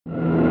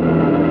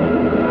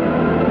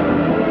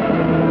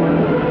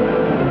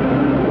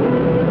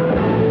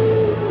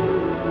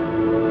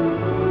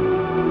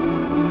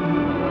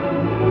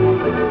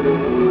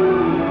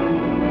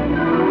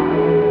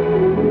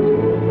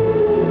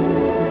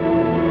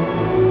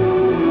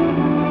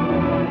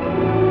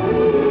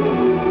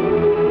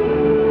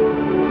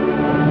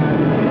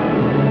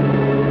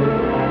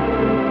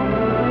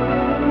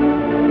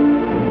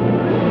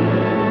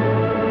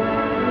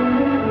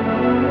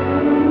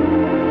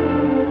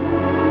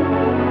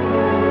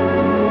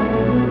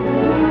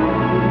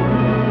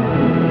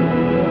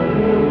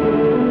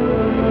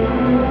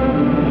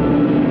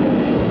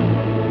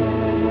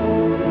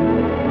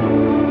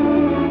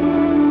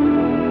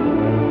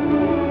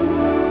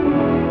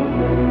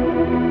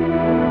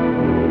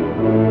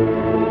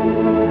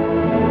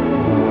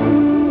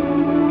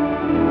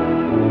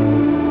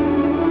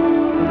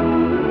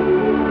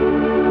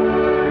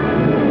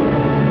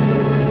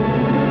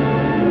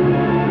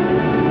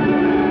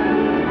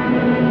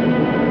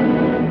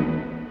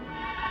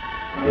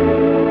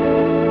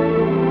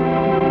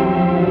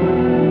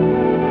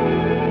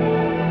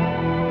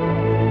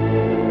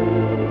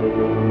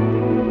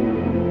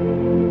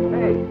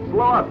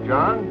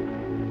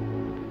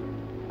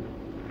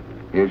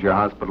your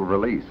hospital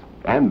release.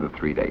 And the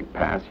 3-day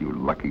pass, you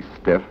lucky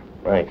stiff.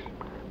 Thanks.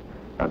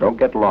 Now, don't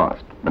get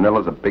lost.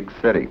 Manila's a big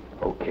city.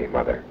 Okay,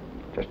 Mother.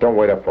 Just don't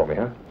wait up for me,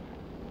 huh?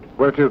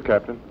 Where to,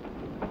 Captain?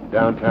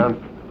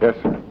 Downtown? Yes,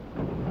 sir.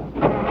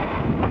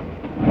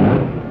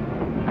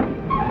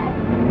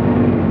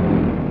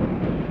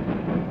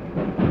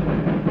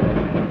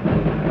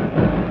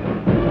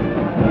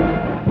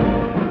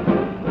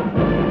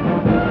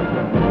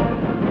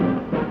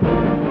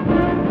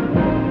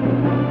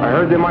 I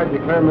heard they might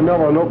declare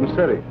Manila an open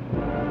city.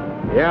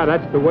 Yeah,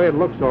 that's the way it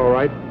looks, all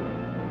right.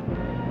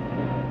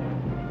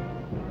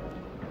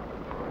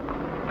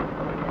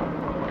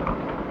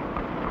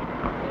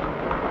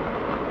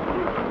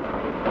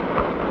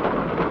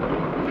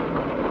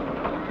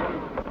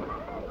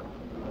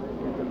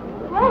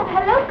 Well,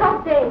 hello,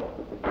 Coste.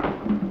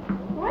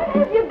 Where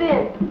have you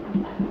been?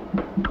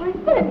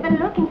 We've been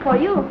looking for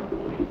you.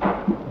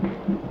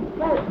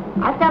 Well,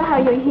 I'll tell her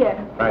you're here.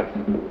 Thanks.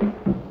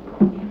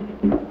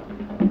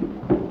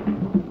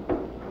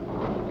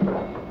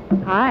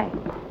 Hi.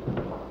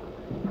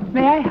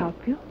 May I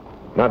help you?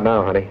 Not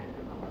now, honey.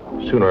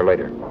 Sooner or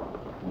later.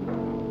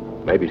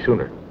 Maybe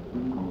sooner.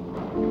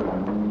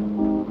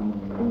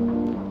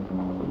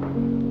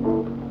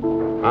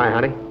 Hi,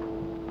 honey.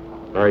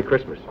 Merry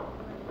Christmas.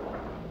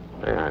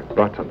 Hey, I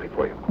brought something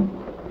for you.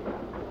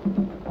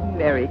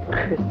 Merry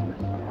Christmas.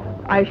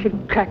 I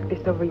should crack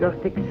this over your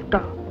thick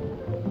skull.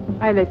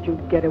 I let you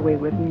get away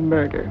with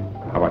murder.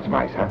 How much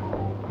mice, huh?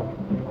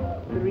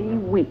 3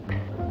 weeks.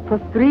 For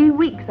 3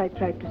 weeks I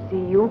tried to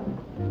see you.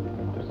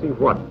 To see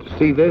what? To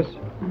see this?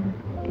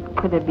 It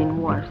could have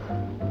been worse.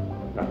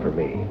 Not for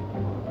me.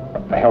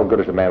 What the hell good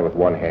is a man with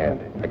one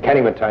hand? I can't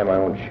even tie my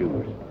own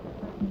shoes.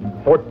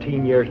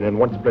 14 years and in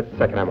one split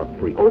second I'm a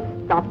freak. Oh,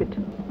 stop it.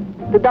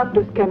 The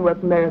doctors can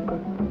work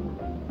miracles.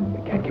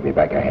 They can't give me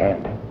back a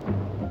hand.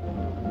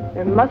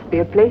 There must be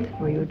a place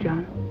for you,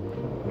 John.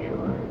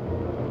 Sure.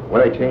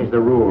 When they change the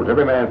rules,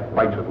 every man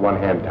fights with one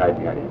hand tied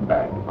behind his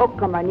back. Oh,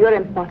 come on, you're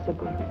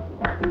impossible.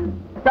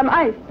 Some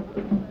ice.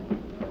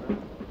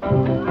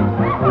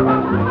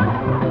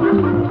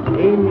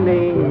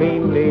 Eeny,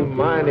 meeny,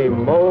 miny,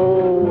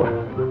 mo.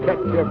 Catch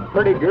a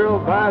pretty girl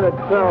by the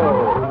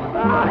toe.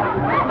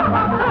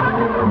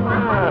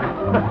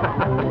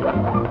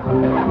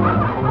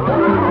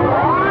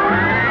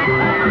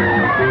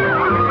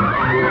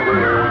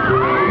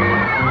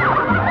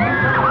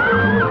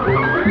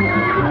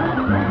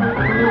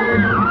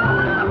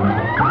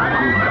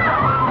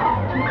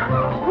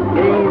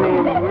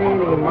 Eeny,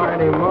 meeny,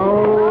 miny, mo.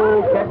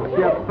 Catch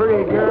a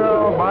pretty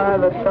girl by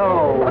the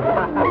toe.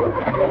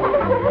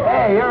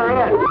 Hey, you're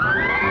it.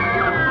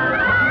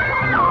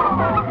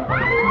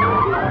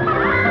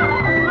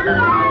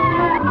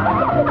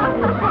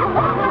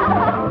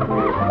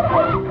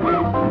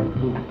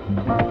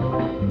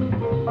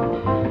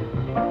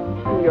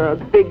 You're a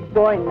big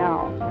boy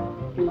now.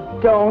 You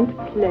don't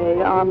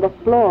play on the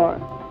floor.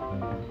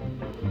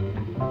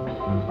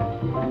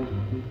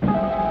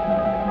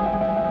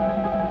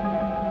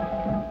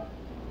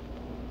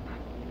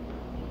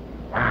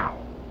 Wow.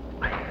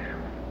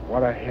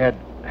 What a head.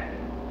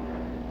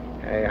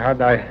 Hey,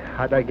 how'd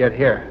I get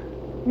here?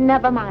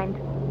 Never mind.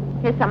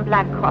 Here's some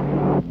black coffee.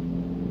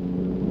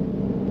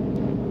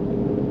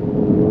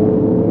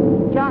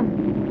 John,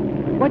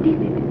 what is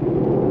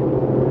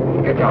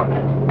it? Get down.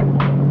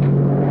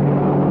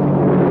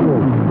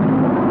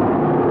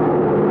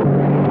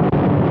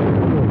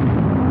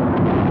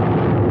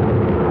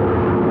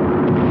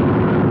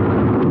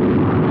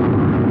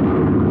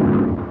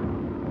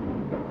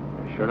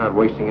 Sure not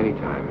wasting any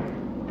time.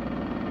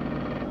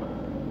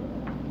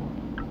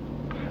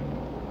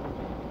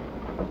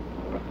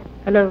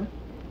 Hello?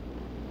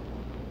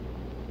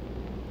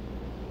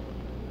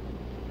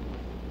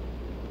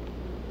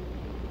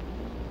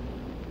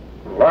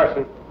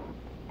 Larson.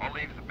 All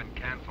leaves have been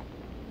canceled.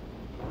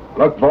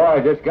 Look, boy, I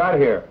just got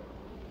here.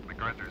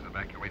 MacArthur's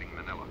evacuating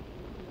Manila.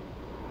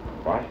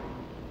 What?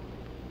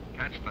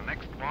 Catch the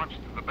next launch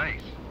to the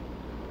base.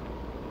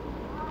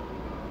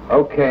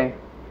 Okay.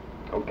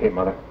 Okay,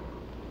 Mother.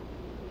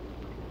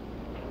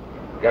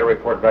 Got to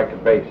report back to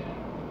base.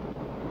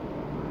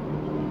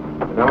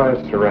 Manila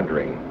is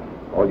surrendering.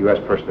 All U.S.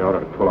 personnel are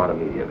to pull out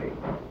immediately.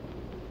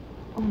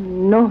 Oh,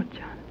 no,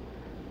 John.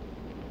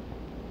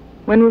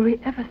 When will we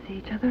ever see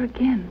each other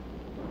again?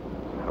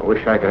 I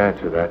wish I could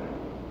answer that.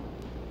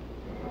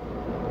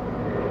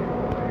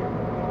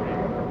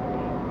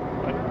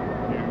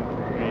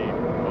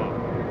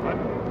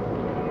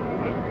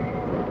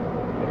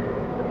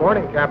 Good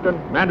morning, Captain.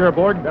 Commander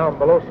aboard? Down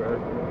below, sir.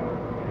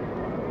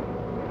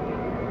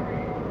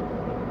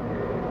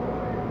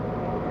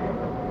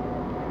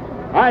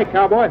 Hi,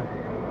 cowboy.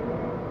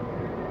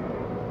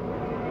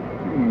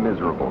 You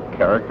miserable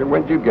character.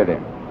 When'd you get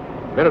in?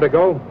 A minute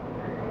ago.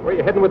 Where are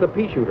you heading with the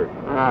pea shooter?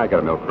 I got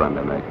a milk run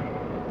to make.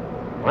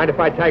 Mind if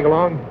I tag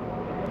along?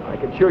 I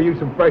can sure use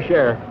some fresh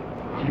air.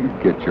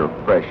 You'd get your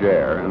fresh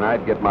air, and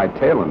I'd get my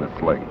tail in the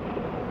sling.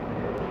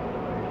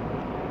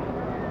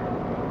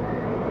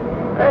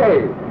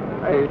 Hey,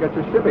 you got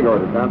your shipping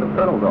orders down to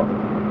Colonel's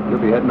office. You'll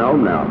be heading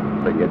home now.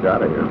 so I can get you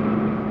out of here.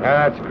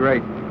 That's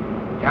great.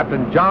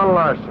 Captain John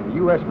Larson,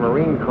 U.S.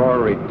 Marine Corps,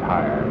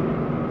 retired.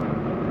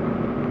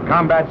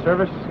 Combat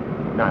service?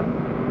 None.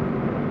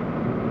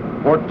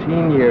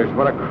 14 years,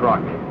 what a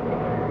crock.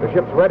 The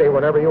ship's ready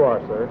whenever you are,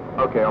 sir.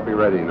 Okay, I'll be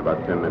ready in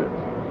about 10 minutes.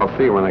 I'll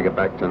see you when I get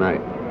back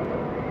tonight.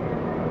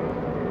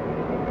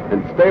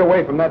 And stay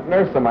away from that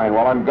nurse of mine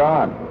while I'm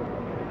gone.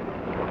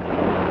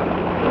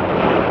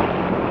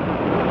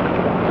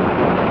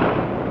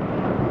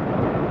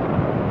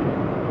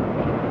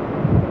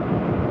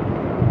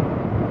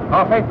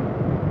 Coffee?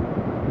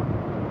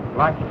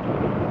 Black?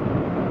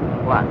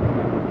 Black.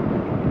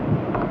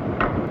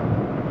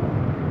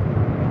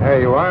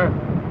 There you are.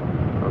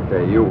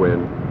 Okay, you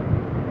win.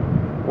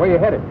 Where you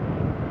headed?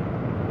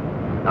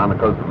 Down the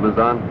coast of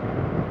Luzon.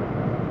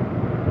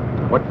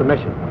 What's the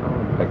mission?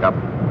 Pick up.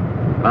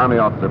 An Army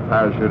officer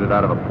parachuted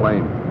out of a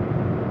plane.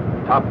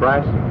 Top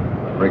brass?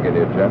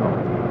 Brigadier General.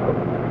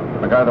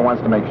 A guy that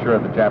wants to make sure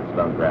the Japs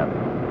don't grab him.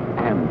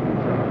 And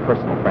he's a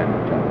personal friend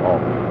of General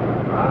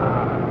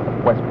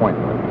Alden. West Point.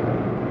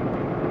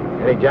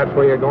 Any Japs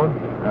where you're going?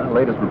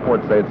 Latest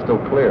reports say it's still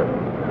clear.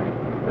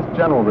 This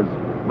general was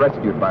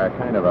rescued by a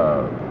kind of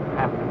a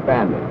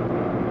half-bandit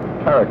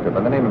character by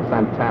the name of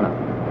Santana.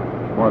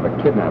 More of a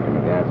kidnapping,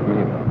 if you ask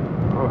me.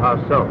 Oh, how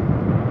so?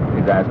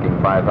 He's asking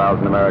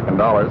 $5,000 American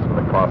for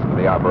the cost of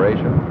the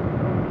operation.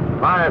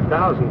 $5,000?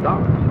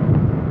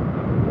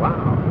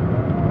 Wow.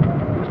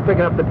 Who's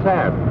picking up the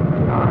tab?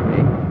 The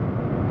Army.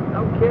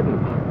 No kidding.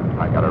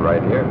 I got it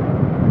right here.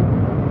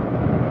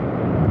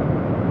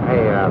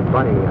 Hey,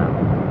 buddy,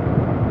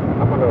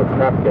 I'm on a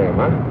crap game,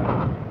 huh?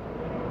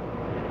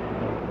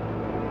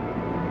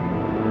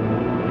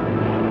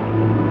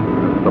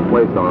 The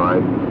place, all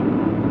right.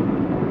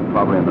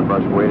 Probably in the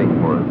brush waiting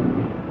for us.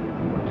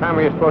 What time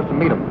are you supposed to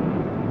meet him?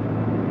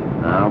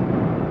 Now?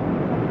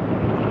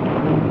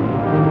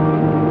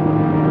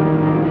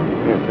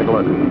 Here, take a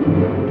look.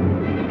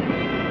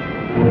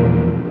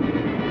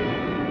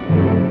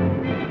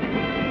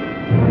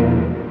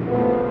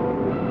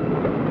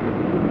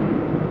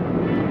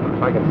 Looks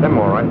like it's them,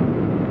 all right.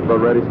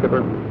 Boat ready,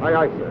 Skipper? Aye,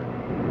 aye, sir.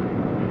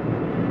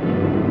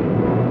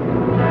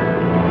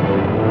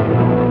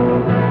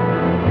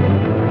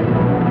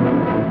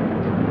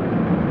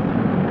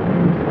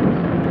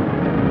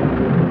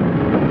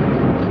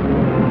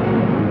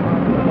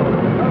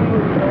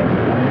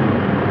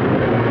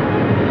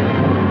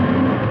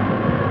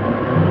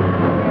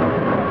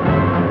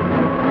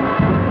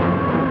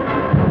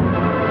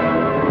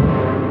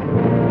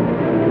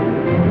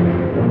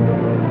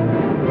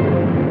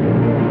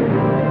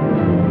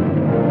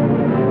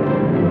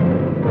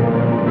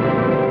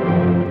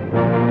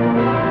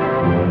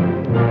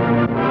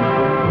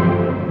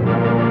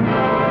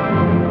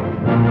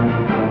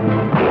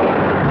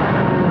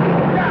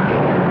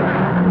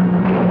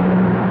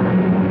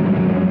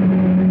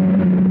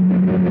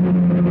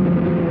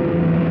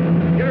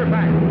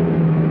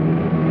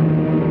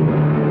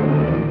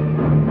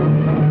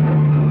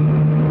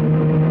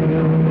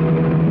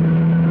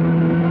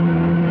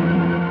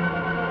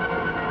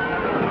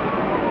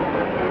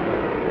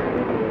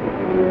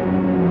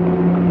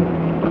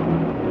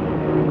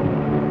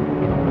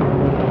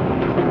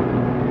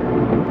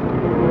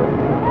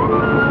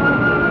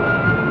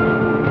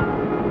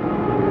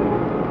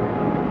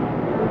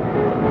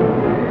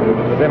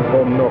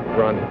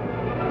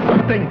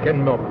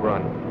 Milk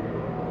run.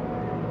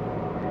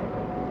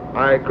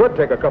 I could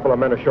take a couple of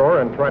men ashore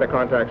and try to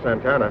contact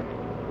Santana.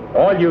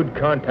 All you'd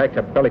contact's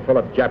a belly full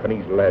of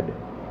Japanese lead.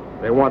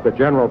 They want the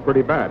general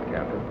pretty bad,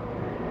 Captain.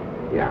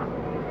 Yeah.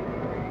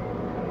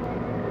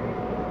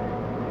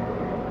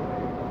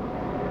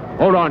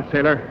 Hold on,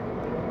 sailor.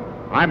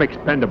 I'm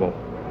expendable.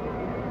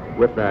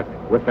 With that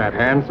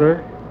hand,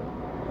 sir?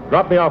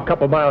 Drop me off a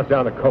couple miles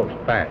down the coast,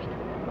 fast.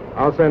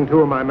 I'll send 2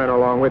 of my men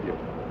along with you.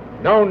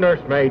 No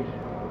nursemaids.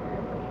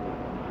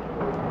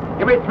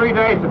 Give me 3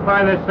 days to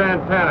find this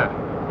Santana.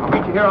 I'll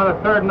meet you here on the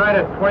 3rd night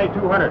at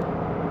 2200.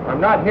 If I'm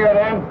not here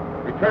then,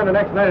 return the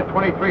next night at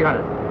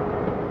 2300.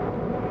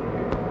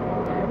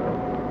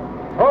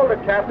 Hold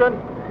it, Captain.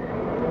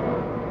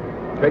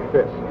 Take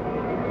this.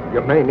 You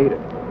may need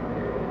it.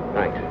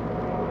 Thanks.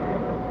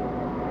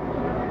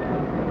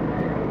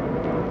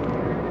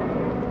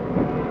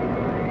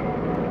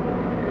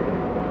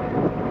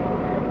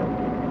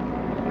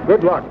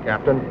 Good luck,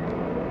 Captain.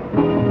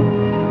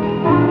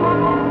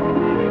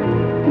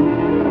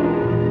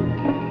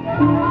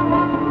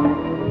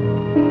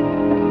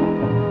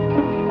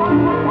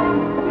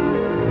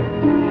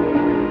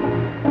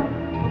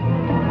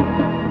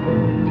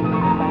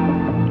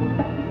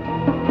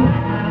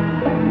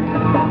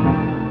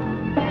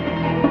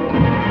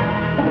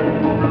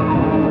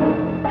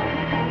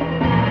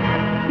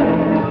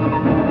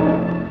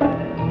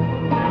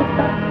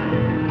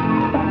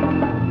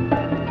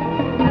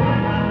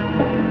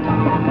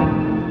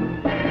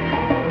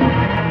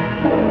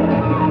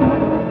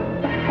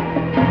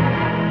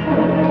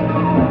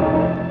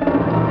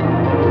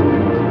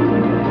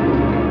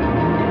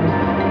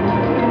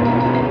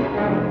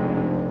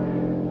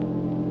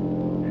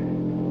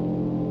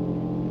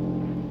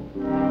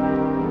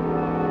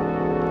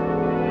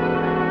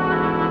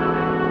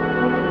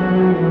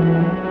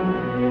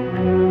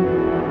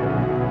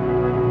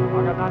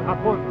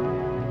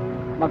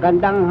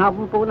 Magandang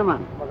hapon po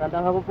naman.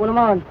 Magandang hapon po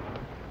naman.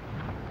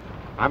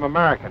 I'm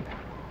American.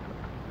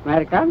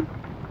 American?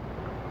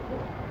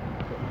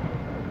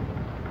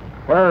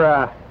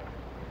 We're,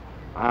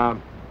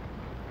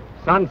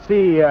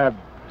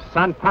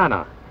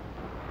 Santana.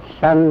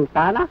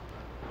 Santana?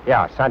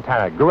 Yeah,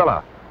 Santana. Gorilla.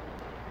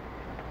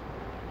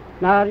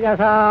 Nariya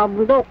sa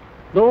bundok.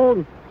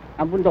 Doon.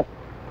 Ang bundok.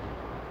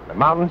 The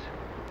mountains?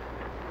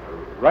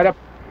 Right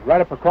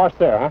up across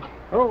there, huh?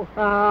 Oh,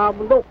 sa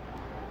bundok.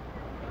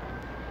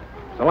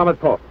 Salamat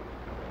po.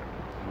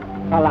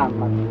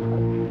 Salamat.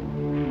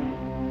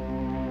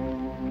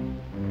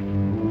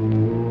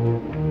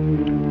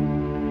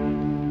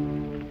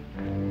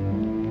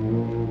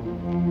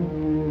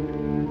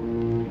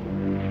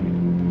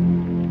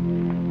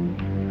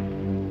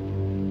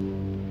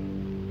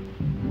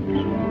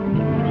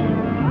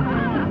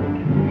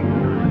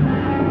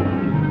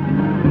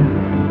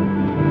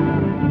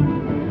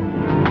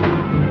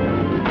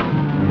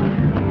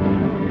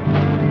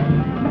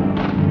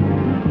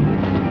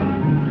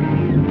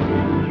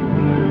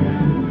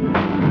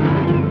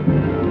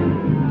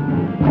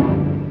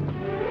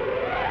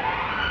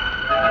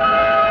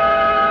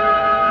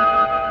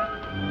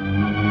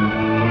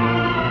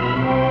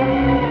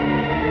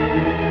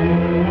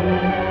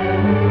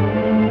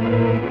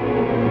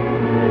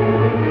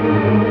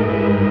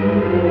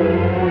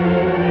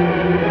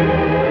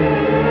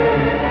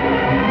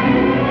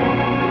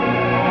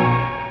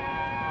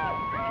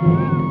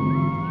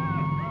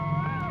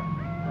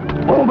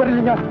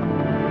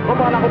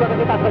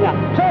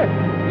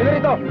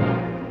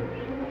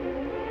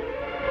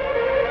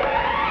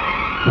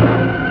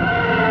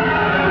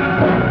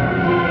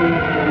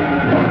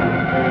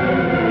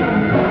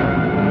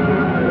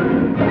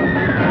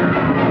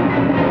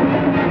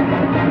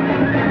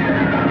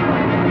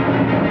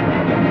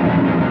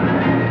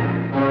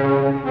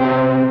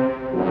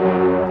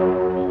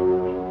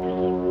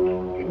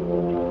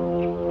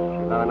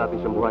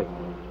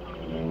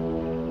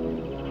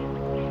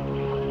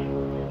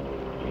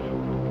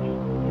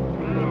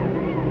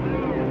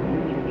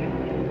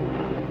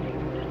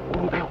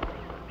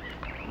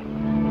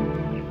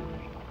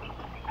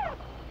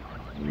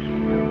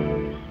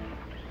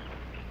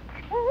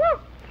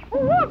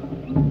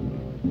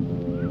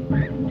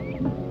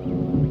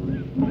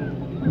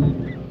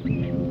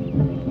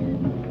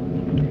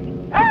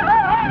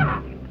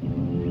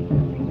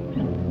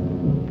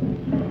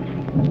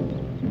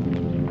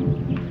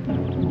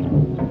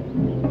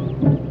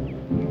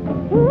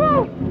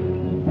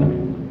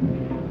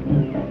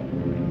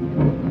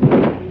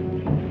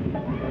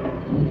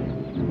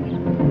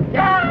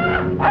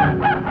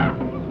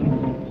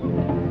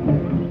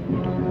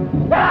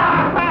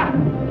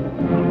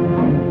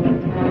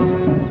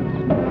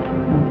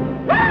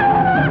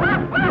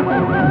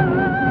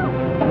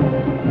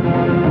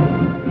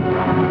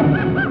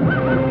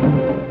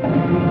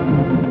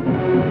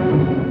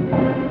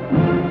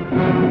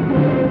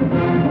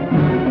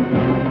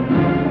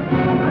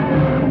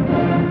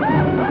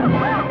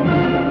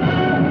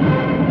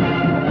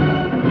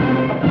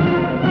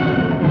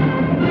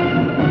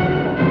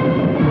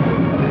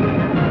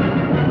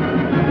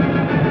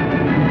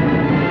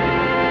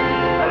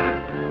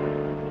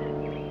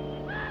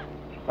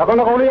 Ako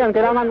nakahuli yan.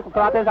 Kailangan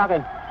kalahati sa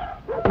akin.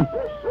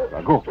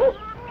 Bago.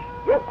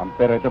 Ang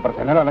pera ito para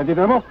sa general.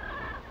 Nandito mo?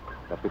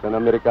 Kapitan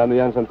Amerikano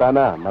yan,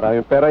 Santana.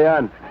 Maraming pera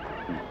yan.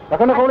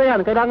 Ako nakahuli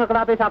yan. Kailangan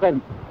kalahati sa akin.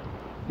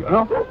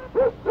 Ano?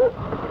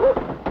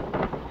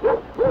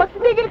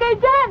 Magsitigil kayo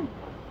dyan!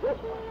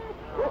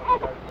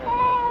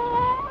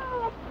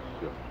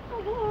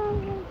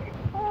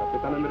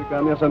 Kapitan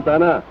Amerikano yan,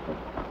 Santana.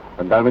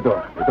 Tandaan mo ito.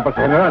 Ito para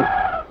sa general.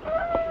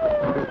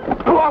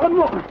 Hawakan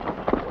mo!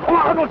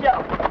 Hawakan mo siya!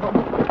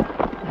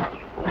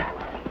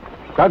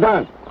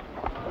 Kadan!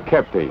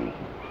 Captain,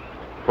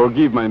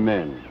 forgive my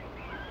men.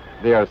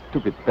 They are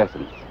stupid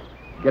peasants.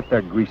 Get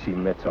their greasy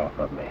mitts off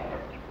of me.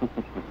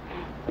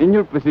 In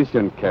your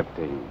position,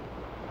 Captain,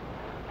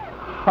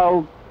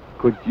 how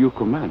could you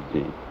command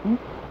me?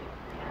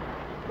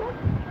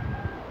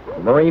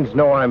 Marines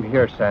know I'm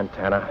here,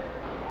 Santana.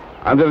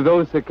 Under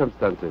those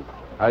circumstances,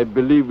 I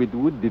believe it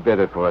would be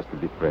better for us to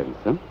be friends,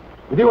 huh?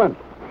 What do you want?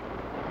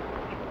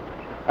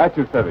 At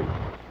your service,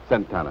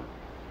 Santana.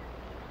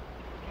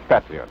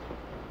 Patriot.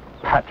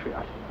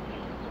 Patriot.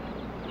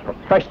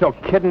 Professional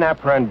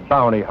kidnapper and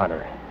bounty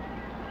hunter.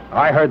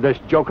 I heard this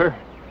joker.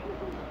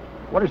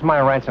 What is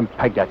my ransom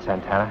pegged at,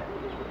 Santana?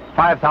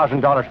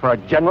 $5,000 for a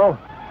general?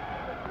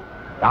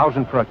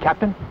 $1,000 for a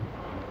captain?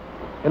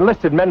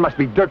 Enlisted men must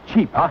be dirt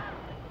cheap, huh?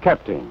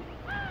 Captain,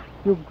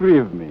 you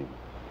grieve me.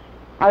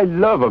 I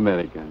love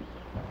Americans.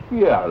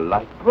 We are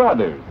like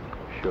brothers.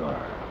 Sure.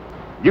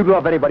 You'd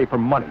love anybody for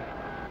money.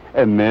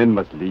 A man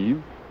must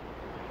leave.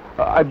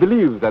 I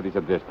believe that is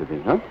addressed to me,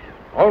 huh?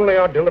 Only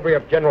on delivery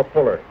of General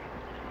Fuller.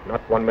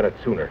 Not 1 minute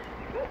sooner.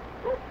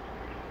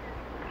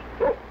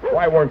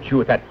 Why weren't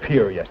you at that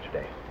pier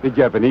yesterday? The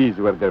Japanese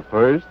were there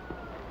first.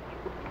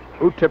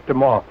 Who tipped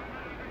them off?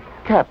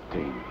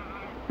 Captain,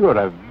 you're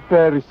a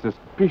very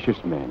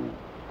suspicious man.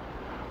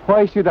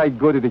 Why should I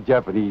go to the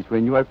Japanese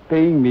when you are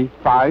paying me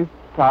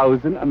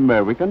 5,000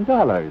 American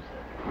dollars?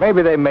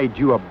 Maybe they made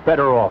you a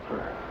better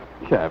offer.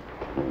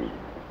 Captain,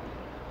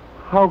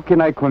 how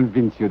can I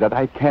convince you that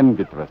I can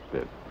be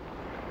trusted?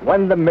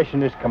 When the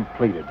mission is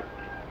completed.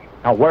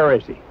 Now, where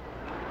is he?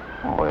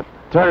 Oh, a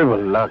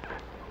terrible luck.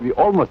 We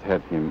almost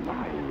had him.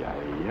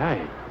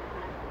 Ay.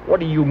 What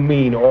do you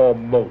mean,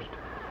 almost?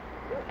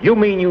 You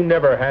mean you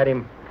never had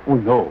him? Oh,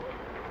 no.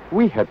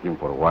 We had him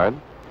for a while,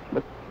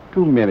 but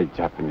too many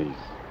Japanese.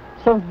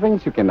 Some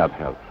things you cannot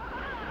help.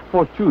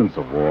 Fortunes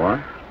of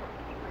war.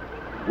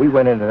 We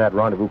went into that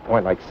rendezvous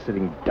point like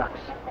sitting ducks.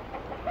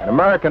 An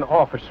American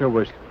officer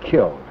was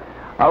killed.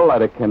 I'll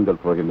light a candle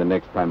for him the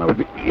next time I'll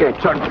be here,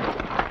 Sergeant.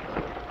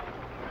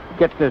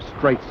 Get this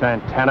straight,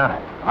 Santana.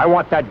 I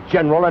want that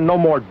general and no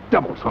more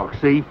double talk,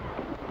 see?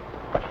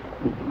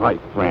 My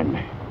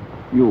friend,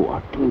 you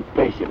are too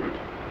patient.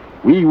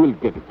 We will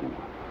get it done.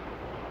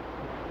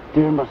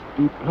 There must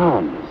be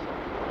plans.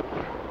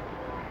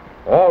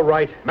 All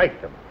right,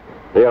 make them.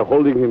 They are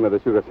holding him at the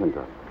Sugar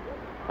Central.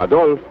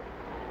 Adolphe,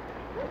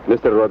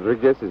 Mr.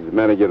 Rodriguez is the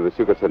manager of the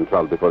Sugar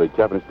Central before the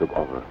Japanese took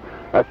over.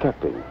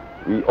 Captain,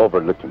 we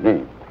overlooked your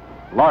name.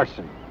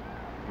 Larson.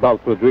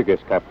 Adolphe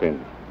Rodriguez,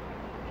 Captain.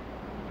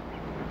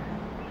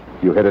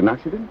 You had an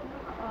accident?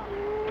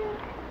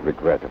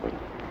 Regrettable.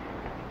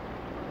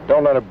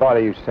 Don't let it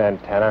bother you,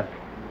 Santana.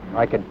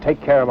 I can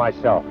take care of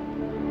myself.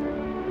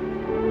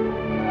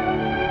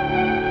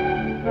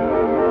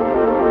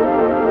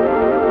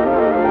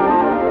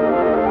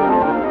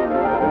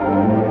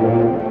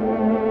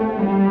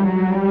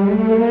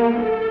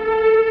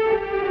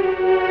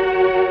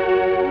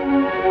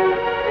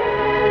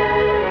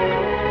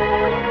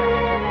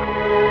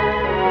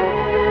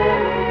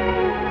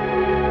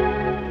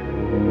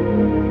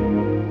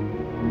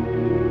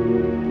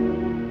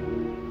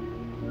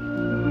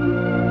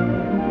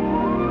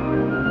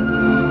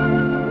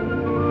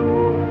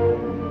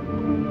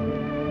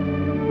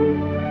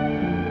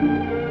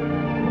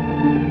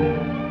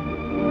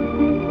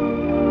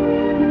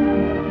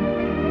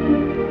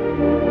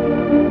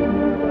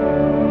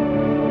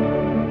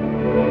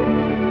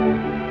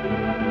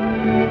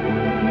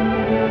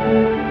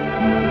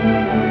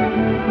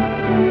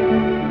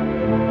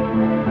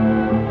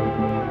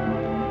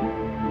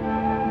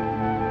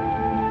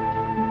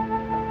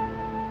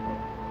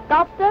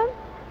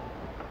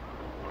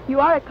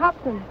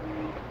 Captain.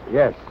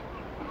 Yes.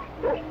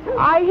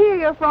 I hear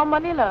you're from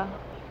Manila.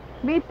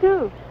 Me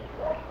too.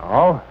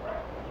 Oh?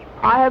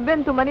 I have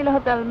been to Manila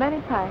Hotel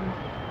many times.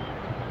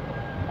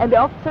 And the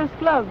Officers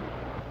Club.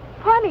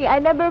 Funny, I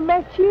never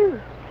met you.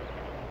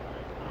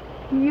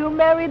 You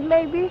married,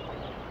 maybe?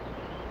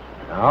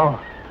 No.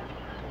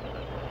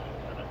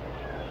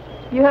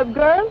 You have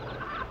girls?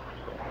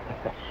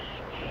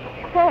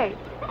 Hey,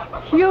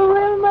 you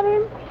live in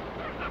Manila?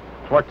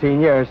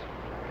 14 years.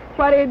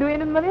 What are you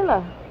doing in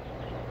Manila?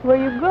 Where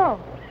you go?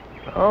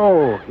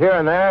 Oh, here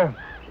and there.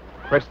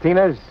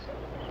 Christina's.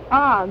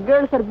 Ah,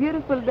 girls are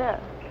beautiful there.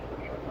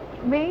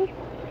 Me?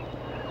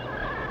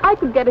 I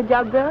could get a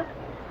job there.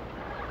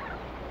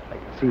 I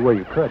can see where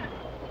you could.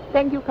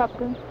 Thank you,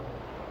 Captain.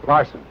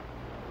 Larson.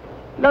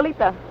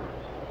 Lolita.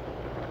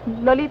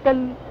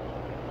 Lolita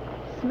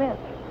Smith.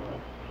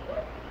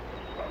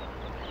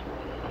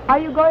 Are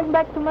you going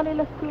back to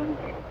Manila soon?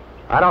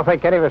 I don't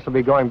think any of us will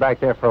be going back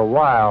there for a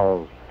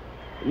while.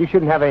 You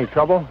shouldn't have any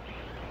trouble.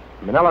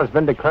 Manila's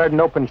been declared an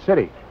open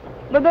city.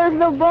 But there's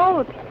no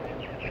boat.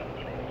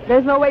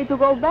 There's no way to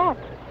go back.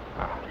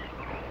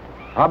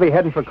 I'll be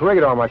heading for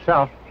Corregidor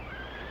myself.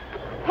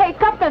 Hey,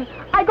 Captain,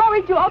 I go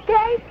with you,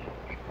 okay?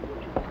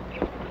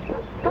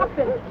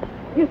 Captain,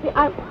 you see,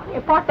 I'm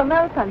a part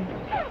American.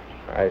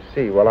 I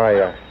see. Well,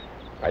 I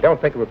don't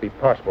think it would be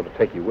possible to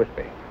take you with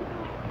me.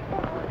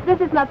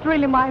 This is not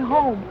really my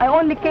home. I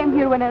only came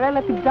here when a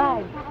relative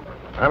died.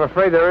 I'm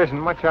afraid there isn't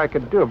much I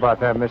could do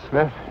about that, Miss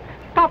Smith.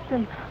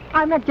 Captain,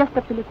 I'm not just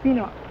a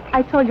Filipino.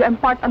 I told you I'm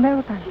part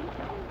American.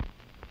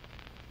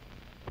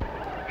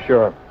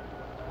 Sure.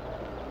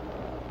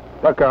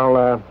 Look,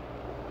 I'll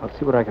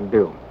see what I can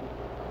do.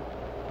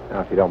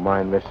 Now, if you don't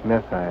mind, Miss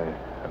Smith,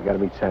 I've got to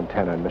meet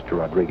Santana and Mr.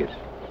 Rodriguez.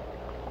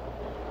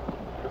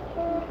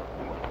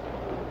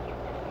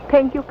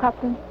 Thank you,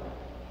 Captain.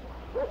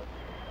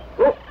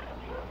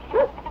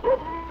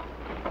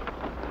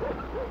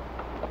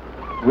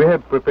 We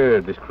have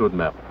prepared this crude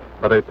map,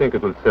 but I think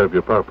it will serve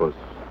your purpose.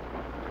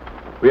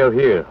 We are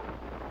here,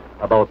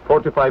 about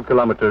 45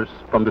 kilometers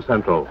from the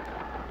Central.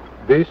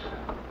 This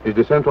is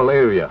the Central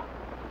area,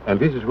 and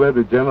this is where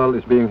the General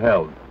is being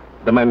held,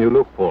 the man you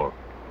look for.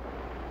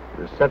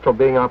 Is the Central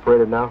being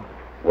operated now?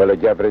 Well, the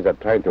Japanese are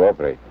trying to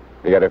operate.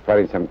 They are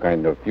find some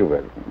kind of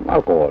fuel,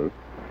 alcohol.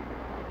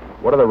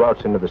 What are the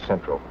routes into the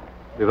Central?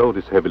 The road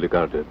is heavily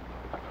guarded,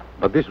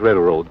 but this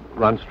railroad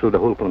runs through the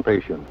whole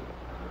plantation.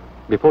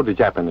 Before the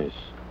Japanese,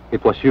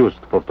 it was used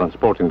for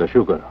transporting the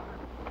sugar.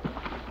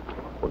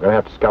 We're going to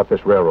have to scout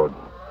this railroad.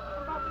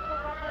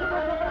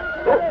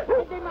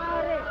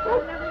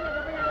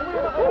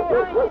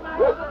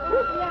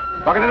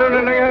 Bakit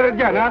na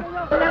dyan, ha?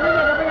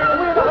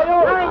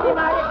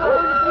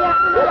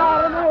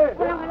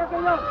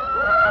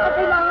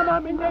 Kailangan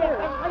namin din.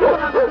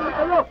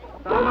 Kayo.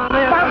 Tama na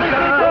yan.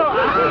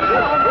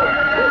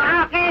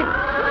 Akin!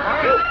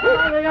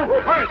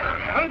 Hoy!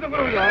 Ano ito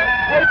gano'n yan?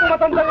 Eh, ito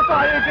matanda ito.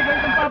 Ayaw ibigay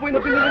itong baboy na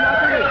pinili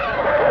natin eh.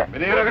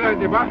 Binira ka na,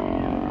 di ba?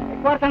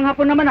 Kwartang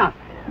hapon naman ah.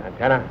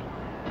 Santana,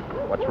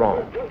 what's wrong?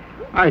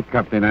 Aye,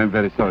 Captain, I'm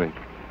very sorry.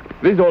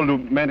 This old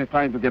man is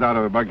trying to get out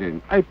of a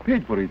bargain. I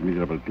paid for his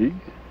miserable pigs.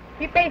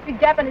 He pays with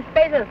Japanese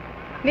pesos,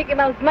 Mickey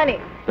Mouse money.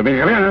 Sabihin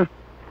ka rin, ha?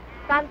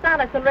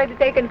 Santana's already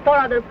taken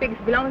 4 other pigs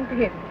belonging to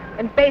him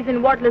and pays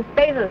in worthless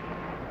pesos.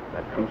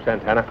 That's true,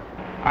 Santana.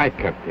 Aye,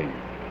 Captain.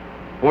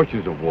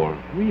 Fortunes of war,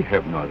 we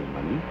have no other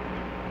money.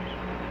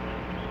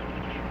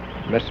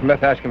 Miss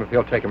Smith, ask him if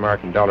he'll take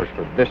American dollars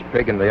for this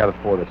pig and the other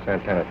 4 that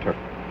Santana took.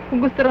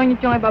 Kung gusto raw niyo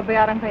tiyong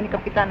ibabayaran kayo ni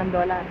Kapitan ng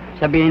 $.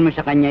 Sabihin mo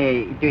sa kanya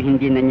ito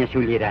hindi na niya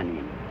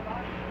suliranin.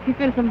 He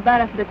feels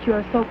embarrassed that you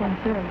are so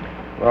concerned.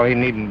 Well, he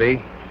needn't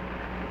be.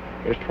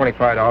 Here's $25.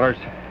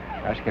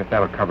 Ask him if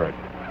that'll cover it.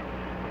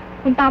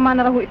 Kung tama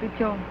na raw ito,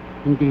 Chong.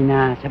 Hindi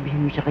na.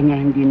 Sabihin mo sa kanya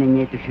hindi na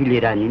niya ito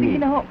suliranin Sige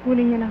na ho,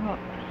 kunin niyo na ho.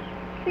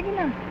 Sige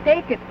na,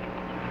 take it.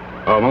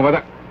 Oh, mga bata,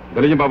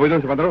 dali yung baboy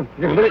doon sa pantalon.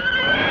 Sige, dali.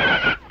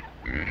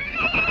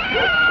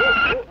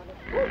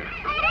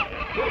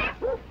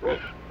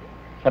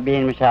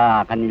 Sabihin mo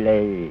sa kanila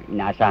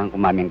inaasahan ko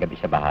mamayang gabi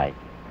sa bahay.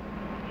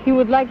 He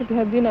would like you to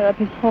have dinner at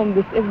his home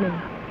this evening.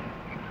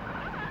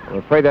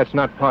 I'm afraid that's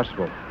not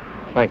possible.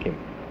 Thank him.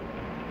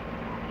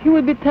 He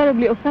would be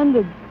terribly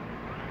offended.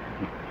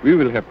 We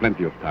will have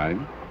plenty of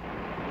time.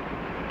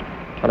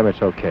 Tell him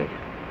it's okay.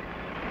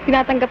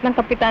 Tinatanggap ng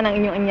Kapitan ang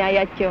inyong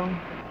anyaya, Chong.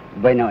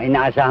 Bueno,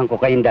 inaasahan ko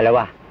kayong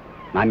dalawa.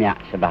 Mamaya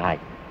sa bahay.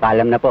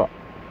 Paalam na po.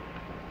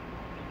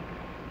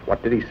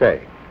 What did he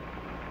say?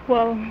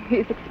 Well,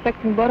 he is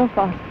expecting both of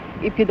us,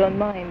 if you don't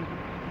mind.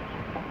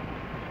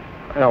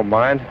 I don't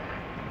mind.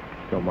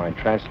 Don't mind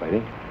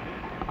translating.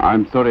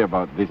 I'm sorry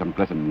about this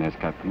unpleasantness,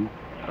 Captain.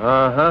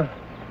 Uh-huh.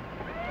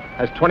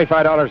 That's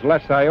 $25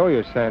 less I owe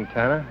you,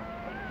 Santana.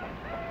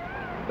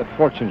 The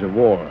fortunes of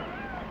war.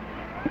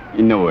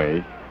 In a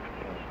way.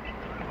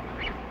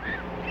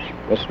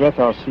 Miss Smith,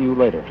 I'll see you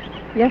later.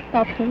 Yes,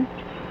 Captain.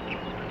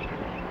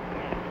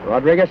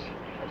 Rodriguez,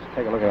 let's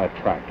take a look at that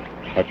track.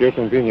 At your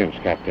convenience,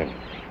 Captain.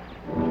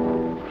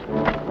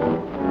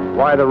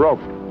 Why the rope?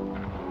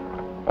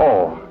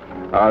 Oh,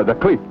 the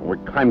cliff. We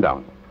climbed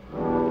down.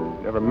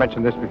 You ever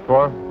mentioned this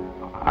before?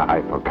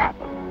 I forgot.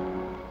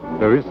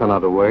 There is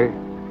another way.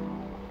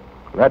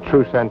 Is that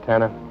true,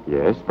 Santana?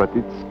 Yes, but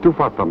it's too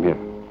far from here.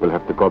 We'll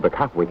have to go back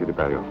halfway to the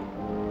burial.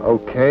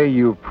 Okay,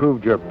 you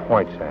proved your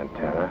point,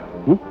 Santana.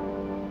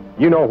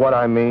 You know what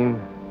I mean.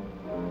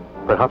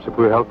 Perhaps if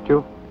we helped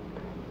you?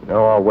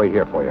 No, I'll wait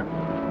here for you.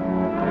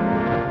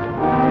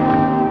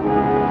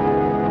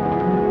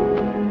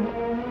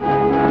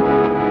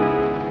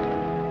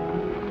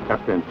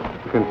 Captain,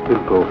 you can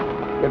still go.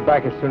 Get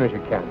back as soon as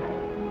you can.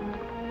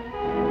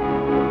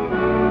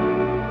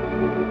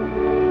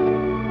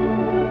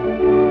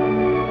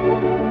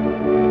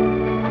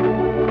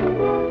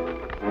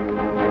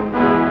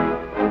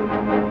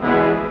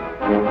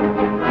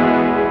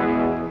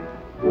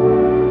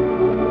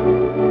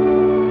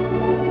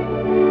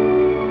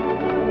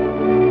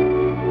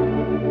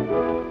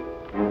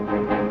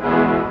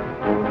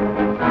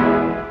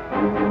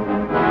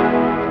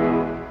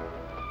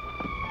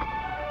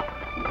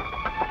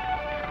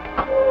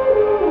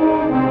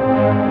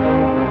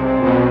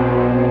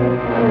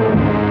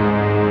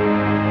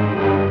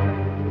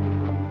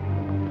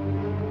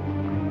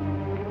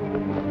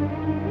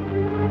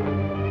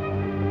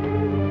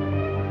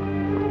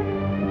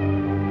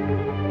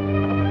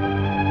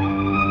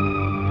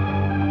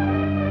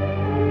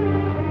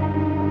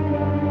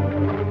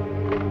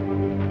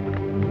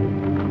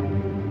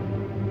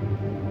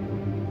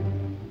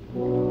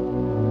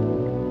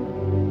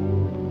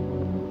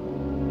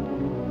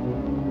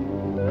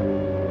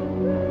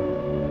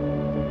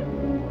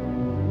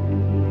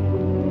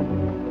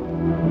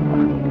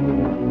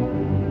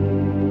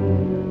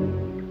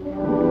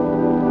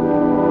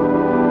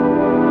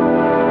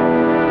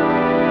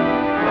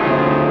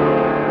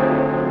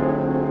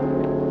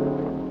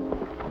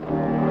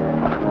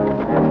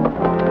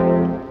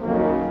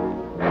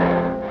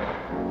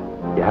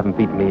 Haven't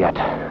beaten me yet.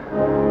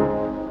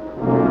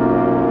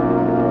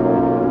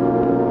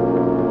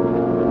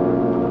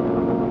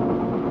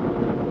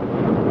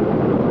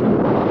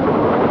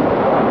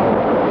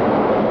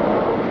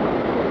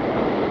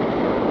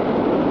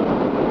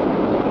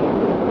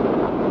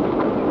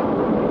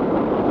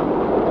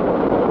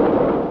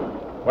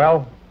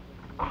 Well?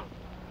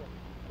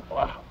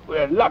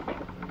 We're in luck.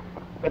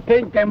 The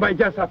thing came by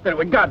just after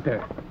we got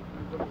there.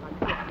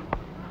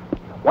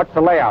 What's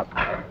the layout?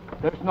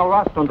 There's no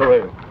rust on the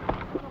rail.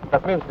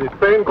 That means the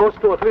train goes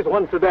to at least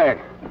once a day.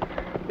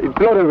 It's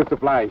loaded with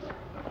supplies.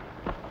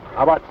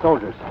 How about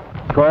soldiers?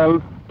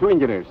 12, 2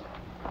 engineers.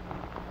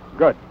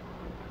 Good.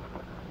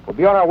 We'll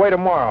be on our way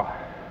tomorrow.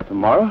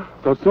 Tomorrow?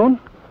 So soon?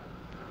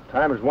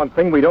 Time is one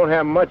thing we don't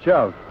have much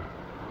of.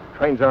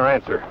 Train's our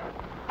answer.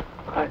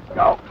 Let's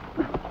go.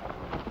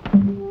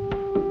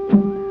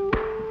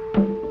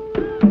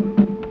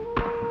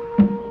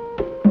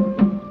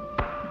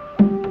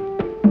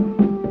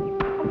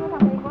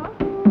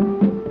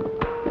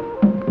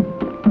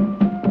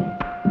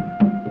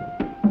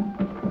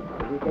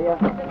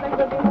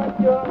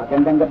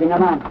 Magandang gabi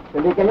naman.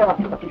 Tuloy kayo,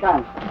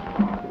 Kapitan.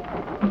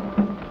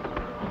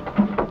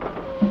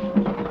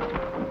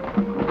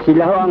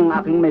 Sila ho ang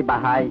aking may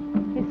bahay.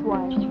 His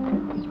wife.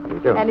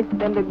 Charito. And his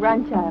tender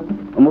grandchild.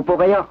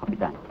 Umupo kayo,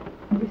 Kapitan.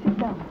 You sit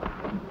down.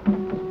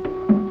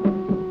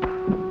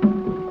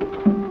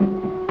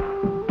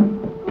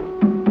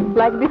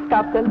 Like this,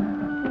 Captain.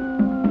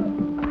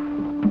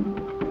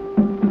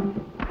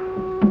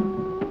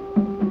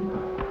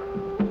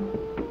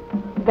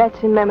 That's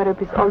in memory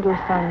of his older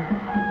son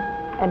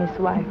and his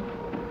wife,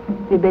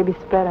 the baby's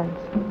parents.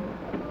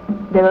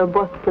 They were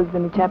both killed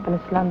in the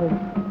Japanese London.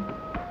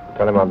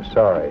 Tell him I'm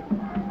sorry.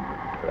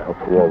 But I hope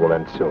the war will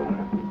end soon.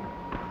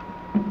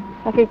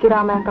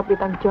 Nakikiramay ang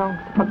Kapitan Chong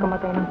sa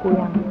pagkamatay ng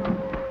kuyang.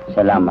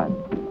 Salamat.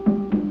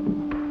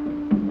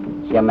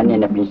 Siya man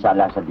yan na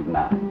pinsala sa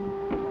digmaan.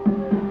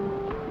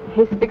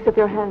 He speaks of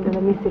your hand and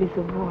the miseries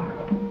of war.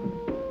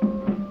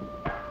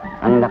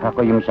 Ang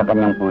nakakuyom sa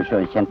kanyang puso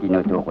ay siyang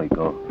tinutukoy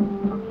ko.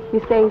 He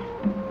says,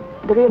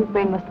 the real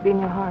pain must be in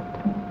your heart.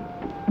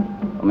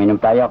 Uminom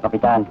tayo,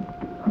 Kapitan.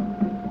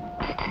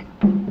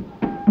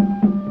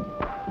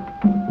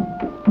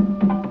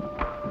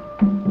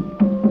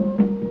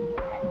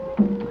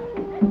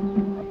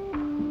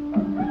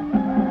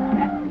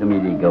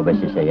 Lumiligaw ba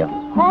siya sa'yo?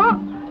 Ho?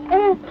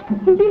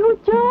 Hindi ho,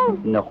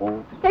 Chong. Naku.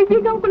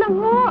 Kaibigan ko lang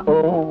ho.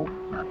 Oo.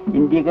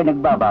 Hindi ka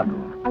nagbabago.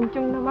 Ang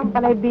Chong naman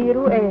pala'y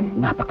biro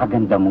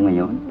Napakaganda mo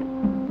ngayon.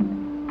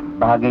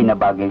 Bagay na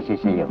bagay siya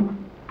sa'yo.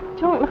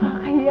 Chong,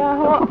 nakakahiya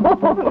ho.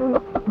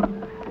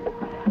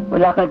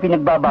 Wala kang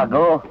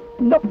pinagbabago.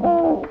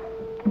 Naku.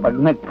 Pag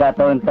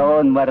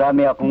nagkataon-taon,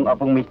 marami akong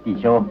apong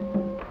mistiso.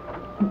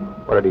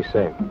 What did he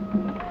say?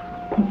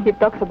 He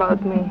talks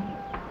about me.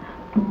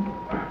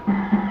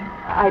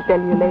 I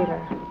tell you later.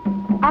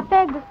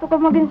 Ate, gusto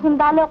ko maging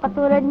sundalo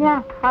katulad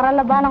niya para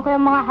labanan ko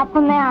yung mga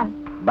Hapon na yan.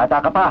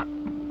 Bata ka pa.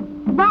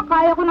 Diba,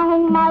 kaya ko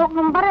nang humawak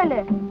ng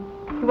baril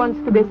He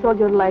wants to be a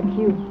soldier like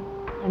you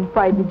and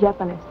fight the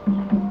Japanese.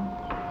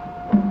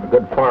 A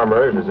good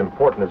farmer is as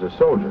important as a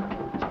soldier.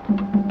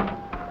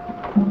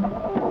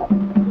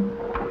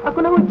 Ako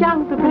na ho,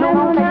 Chang. Tutulungan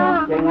ko kayo.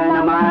 Kaya nga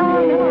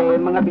naman,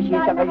 mga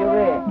bisita kayo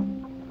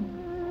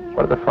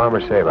What did the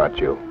farmer say about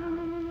you?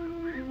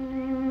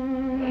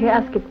 He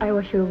asked if I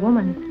was your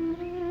woman.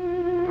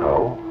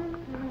 Oh?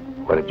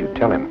 What did you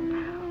tell him?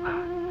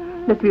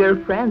 That we are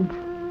friends.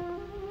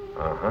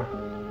 Uh-huh.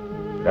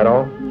 That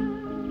all?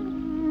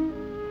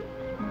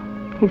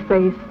 He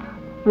says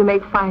we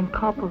make fine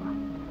couple.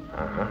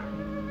 Uh-huh.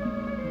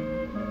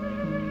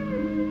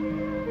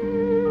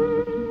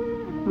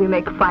 We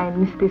make fine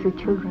mestizo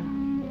children.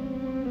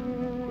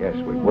 Yes,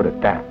 we would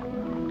at that.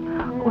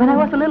 When I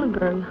was a little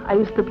girl, I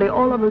used to play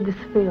all over this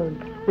field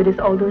with his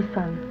older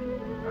son.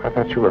 I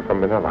thought you were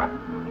from Manila.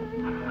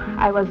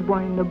 I was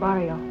born in the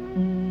barrio.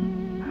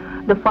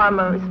 The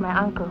farmer is my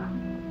uncle.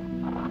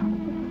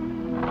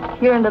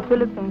 Here in the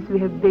Philippines, we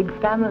have big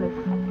families.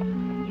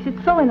 Is it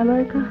so in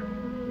America?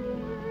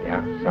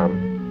 Yeah, some.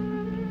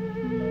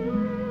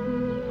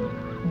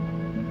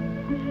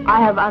 I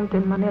have aunt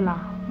in Manila.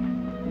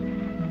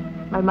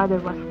 My mother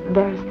was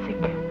very sick.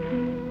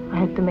 I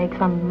had to make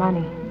some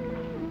money.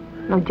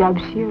 No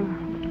jobs here,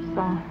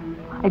 so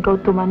I go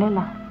to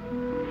Manila.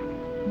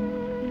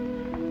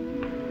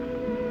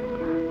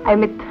 I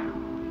met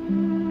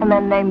a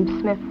man named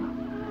Smith.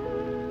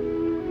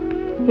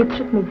 He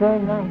treated me very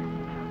nice.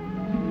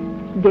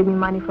 He gave me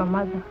money from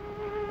mother.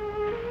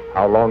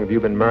 How long have you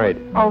been married?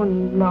 Oh,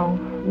 no.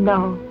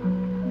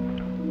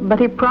 But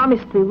he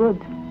promised we would.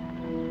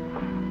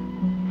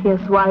 He has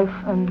wife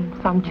and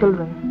some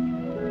children.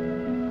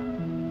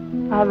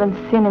 I haven't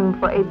seen him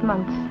for 8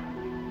 months.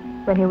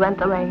 When he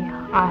went away,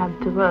 I had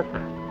to work.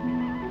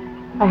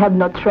 I have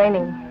no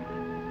training.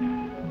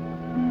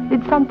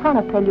 Did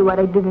Santana tell you what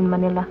I did in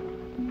Manila?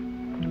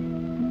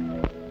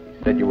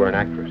 He said you were an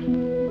actress.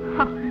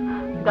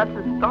 That's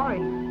the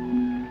story.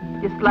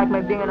 Just like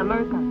my being an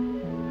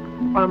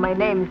American. Or my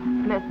name is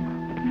Smith.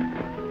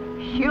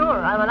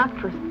 Sure, I'm an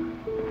actress.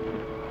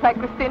 Like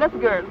Christina's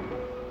girl.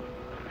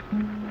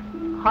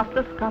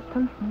 Hostess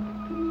captain.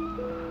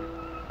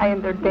 I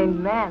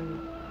entertained men.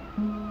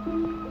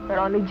 They're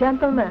only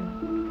gentlemen.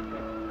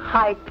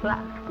 High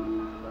class.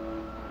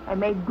 I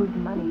made good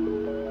money.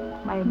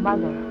 My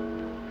mother,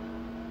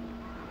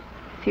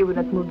 she would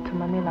not move to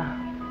Manila.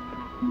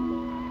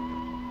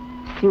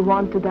 She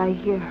wanted to die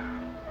here.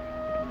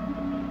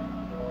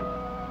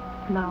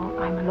 Now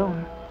I'm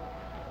alone.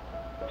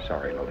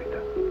 Sorry,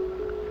 Lolita.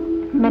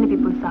 Many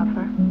people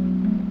suffer.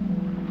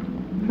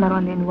 Not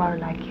only in war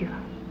like you.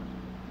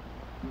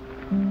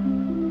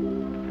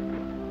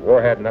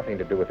 War had nothing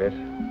to do with this.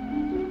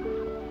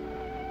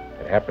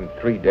 It happened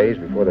 3 days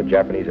before the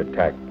Japanese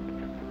attacked.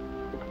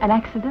 An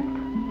accident?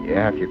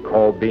 Yeah, if you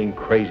call being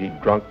crazy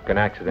drunk an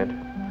accident.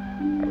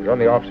 I was on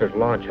the officer's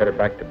launch headed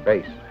back to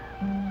base.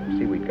 You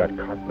see, we'd got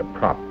caught in the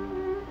prop.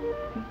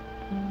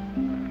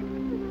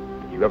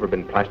 You ever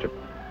been plastered?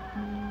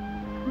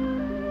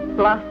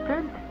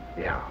 Plastered?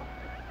 Yeah.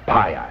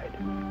 Pie-eyed.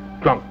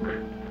 Drunk.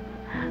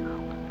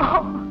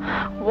 Oh,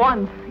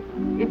 once.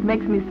 It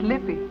makes me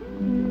sleepy.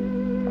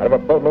 Out of a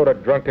boatload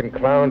of drunken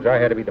clowns, I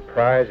had to be the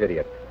prize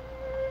idiot.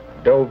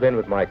 Dove in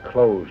with my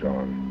clothes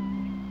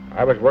on.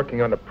 I was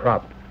working on the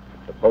prop.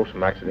 The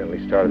bosun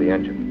accidentally started the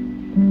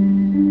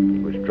engine.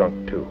 He was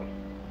drunk, too.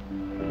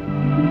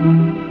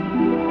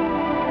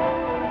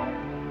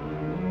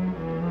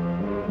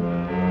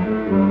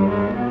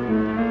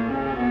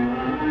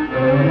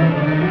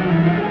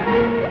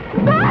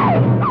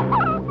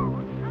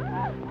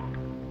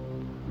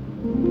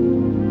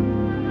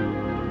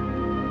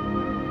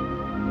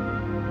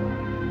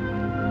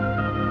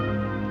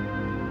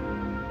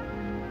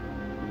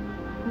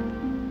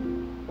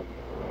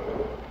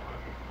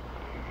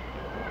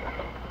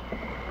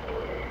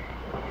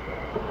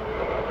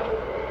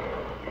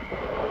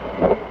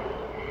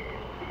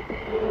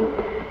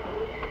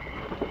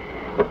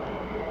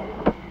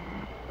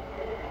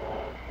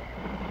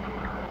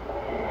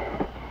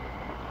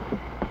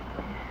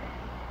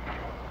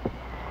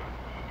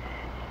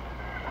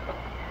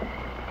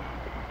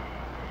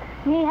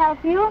 Me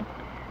help you?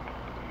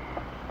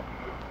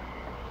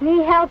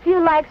 Me help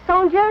you like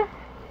soldier?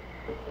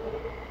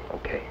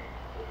 Okay.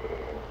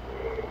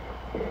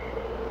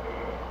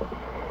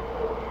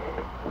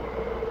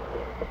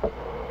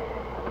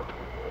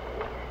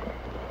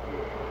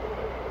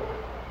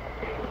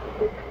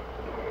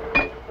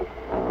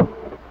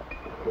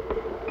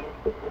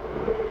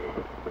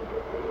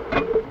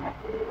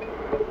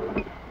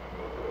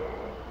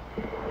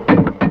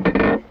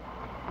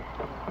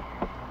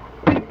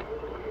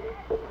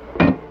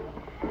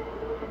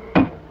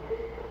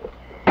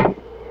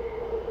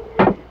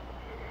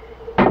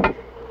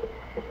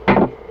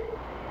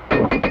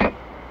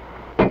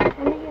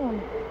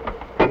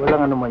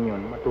 Walang ano man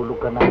yun.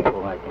 Matulog ka na ako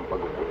ng aking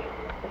pag-uwi.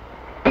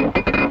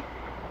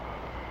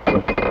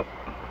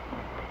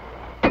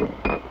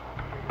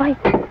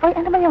 Oy,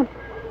 ano ba yun?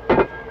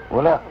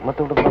 Wala,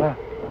 matulog ka na.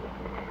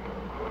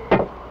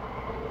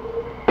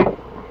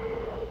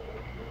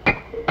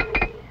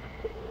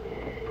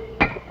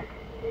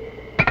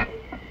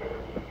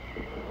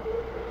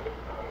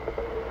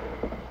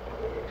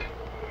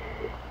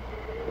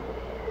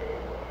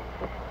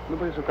 Ano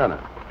ba yung sukana?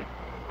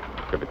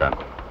 Kapitan.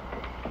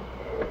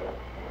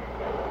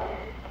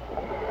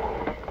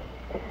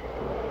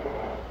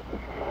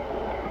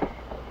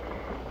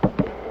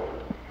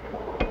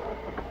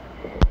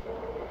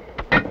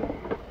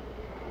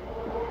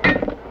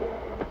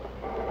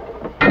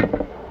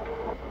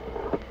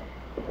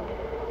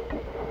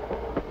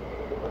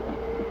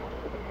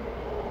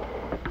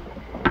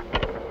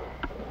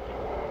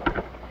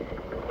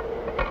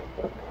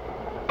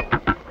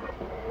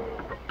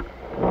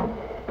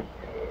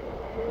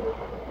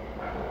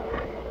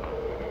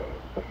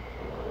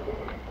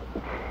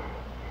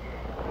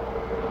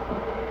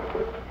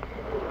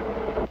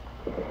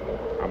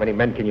 How many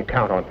men can you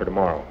count on for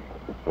tomorrow?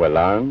 Well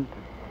armed,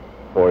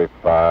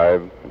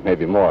 45,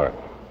 maybe more.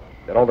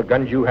 Is that all the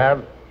guns you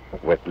have?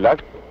 With luck,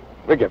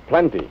 we get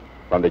plenty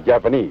from the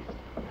Japanese.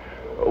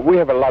 We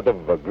have a lot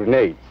of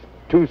grenades,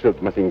 2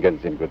 silk machine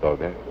guns in good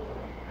order.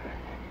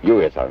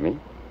 U.S. Army.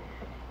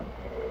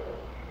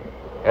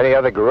 Any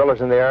other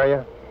guerrillas in the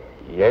area?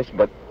 Yes,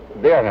 but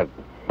they are not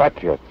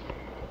patriots.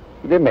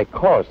 They may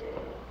cost.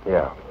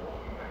 Yeah.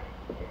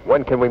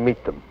 When can we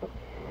meet them?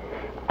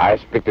 I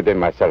speak to them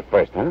myself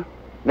first, huh?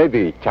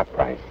 Maybe chop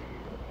price.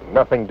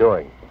 Nothing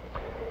doing.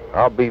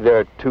 I'll be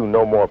there, too.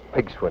 No more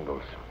pig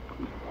swindles.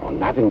 Oh,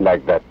 nothing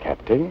like that,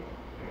 Captain.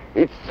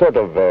 It's sort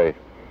of a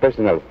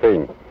personal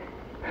thing.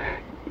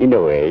 In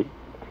a way.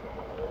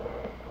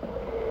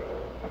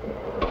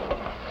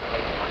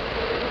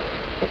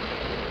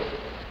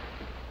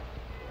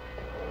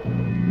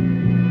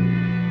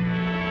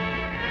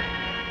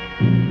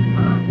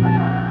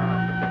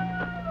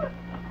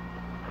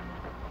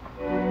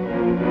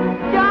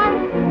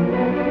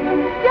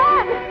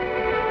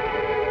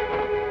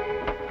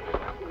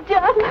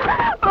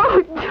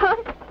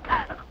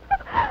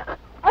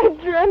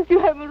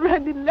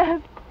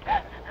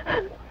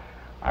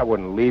 I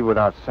wouldn't leave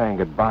without saying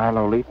goodbye,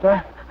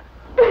 Lolita.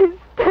 Please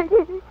take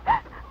me.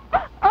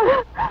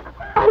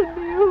 I'll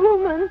be your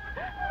woman.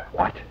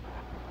 What?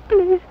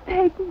 Please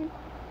take me.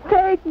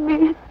 Take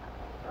me.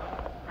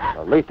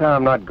 Lolita,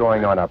 I'm not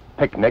going on a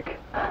picnic.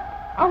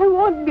 I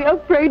won't be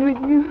afraid with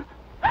you.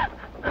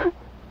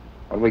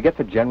 When we get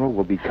the General,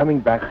 we'll be coming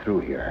back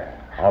through here.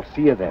 I'll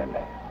see you then.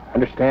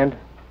 Understand?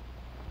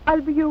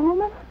 I'll be your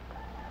woman?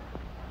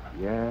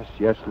 Yes,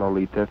 yes,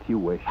 Lolita, if you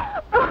wish.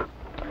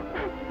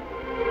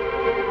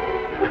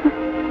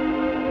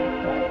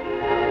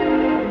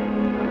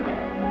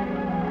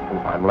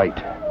 I'm late.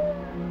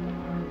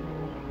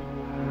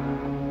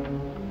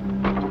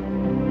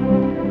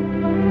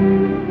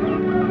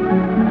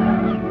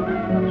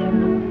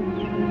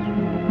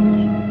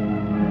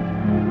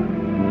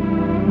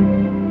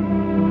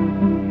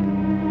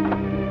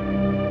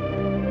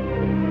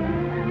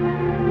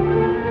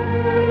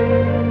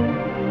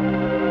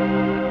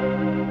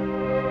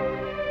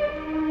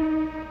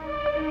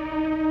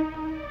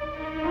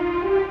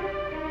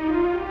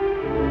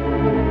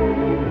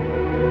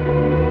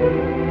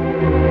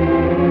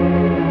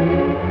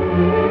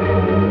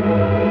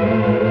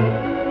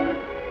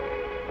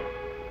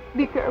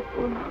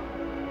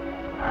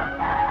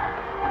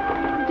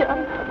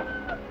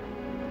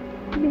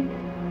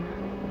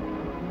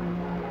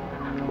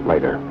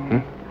 later.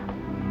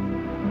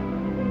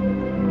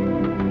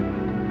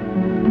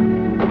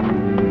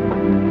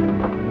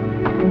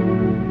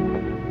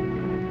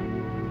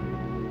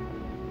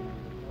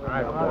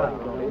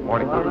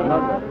 Morning.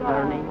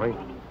 Morning.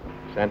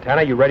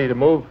 Santana, you ready to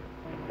move?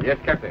 Yes,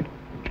 Captain.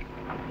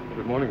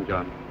 Good morning,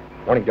 John.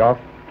 Morning, Dolph.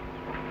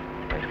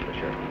 Thanks for the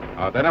shirt.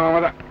 Tenemos,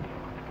 mamá.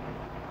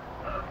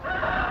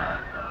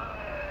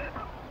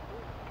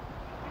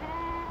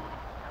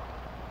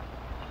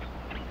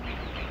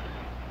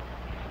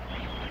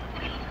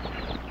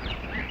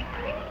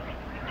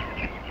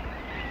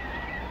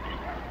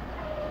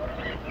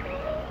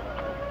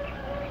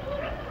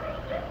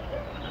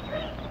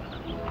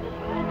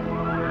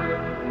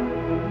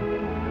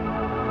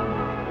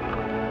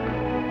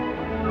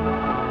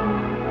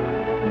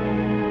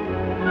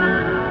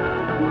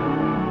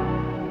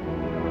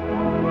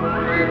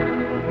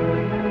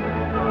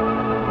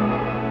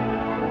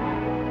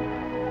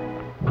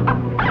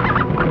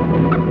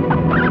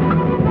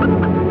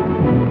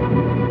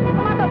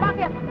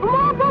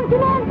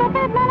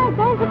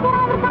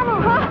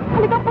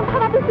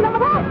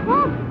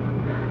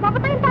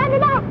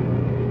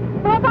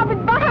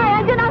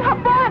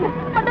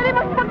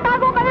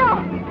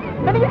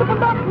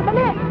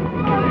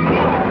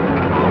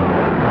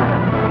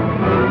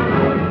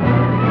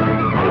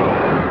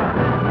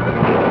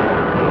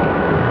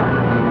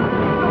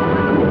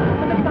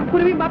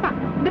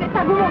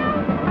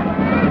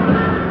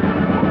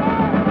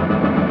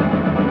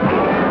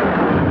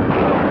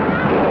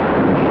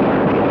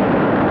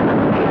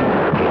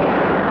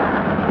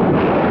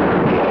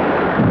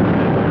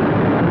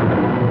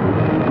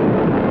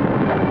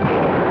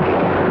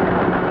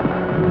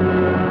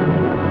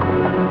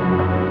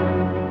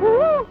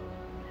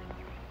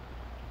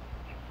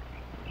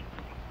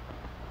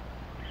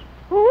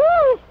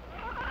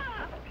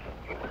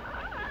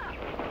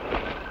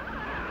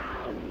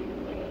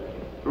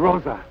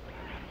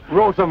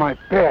 Rosa, my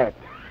pet.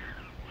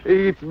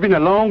 It's been a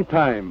long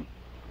time.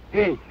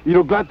 Hey,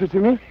 you're glad to see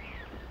me?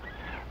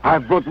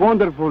 I've brought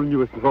wonderful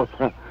news,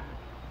 Rosa.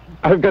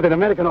 I've got an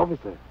American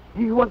officer.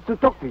 He wants to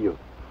talk to you.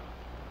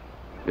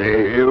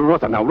 Hey,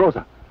 Rosa, now,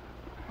 Rosa.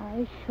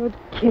 I should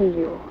kill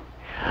you.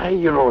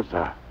 Hey,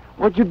 Rosa,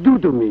 what'd you do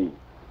to me?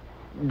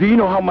 Do you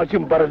know how much you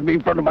embarrassed me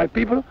in front of my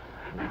people?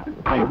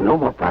 I have no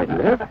more pride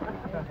left.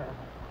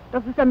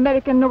 Does this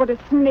American know what a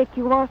snake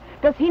you are?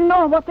 Does he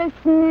know what a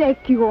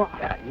snake you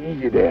are?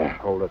 Easy there.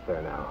 Hold it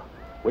there now.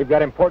 We've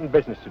got important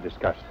business to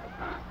discuss.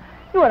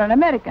 You are an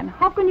American.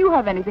 How can you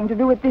have anything to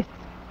do with this?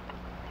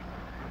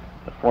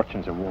 The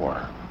fortunes of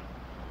war.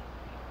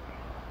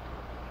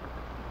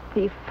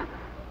 Thief.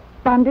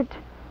 Bandit.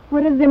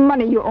 Where is the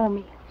money you owe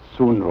me?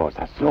 Soon,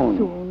 Rosa, soon.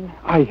 Soon.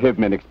 I have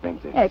many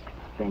expenses.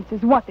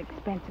 Expenses? What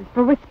expenses?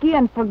 For whiskey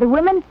and for the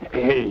women?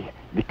 Hey,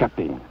 the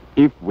captain.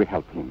 If we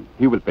help him,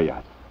 he will pay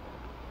us.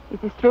 Is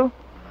this true?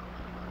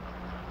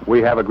 We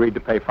have agreed to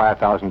pay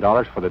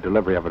 $5,000 for the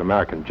delivery of an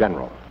American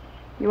general.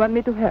 You want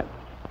me to help?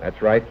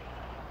 That's right.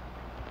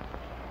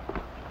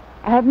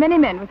 I have many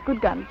men with good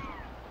guns.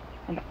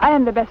 And I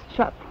am the best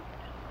shot.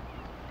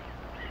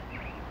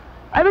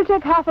 I will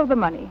take half of the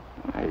money.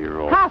 Hey,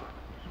 Rosa. Half.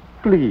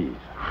 Please.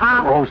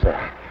 Half.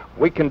 Rosa,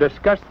 we can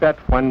discuss that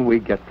when we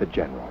get the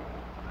general.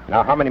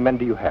 Now, how many men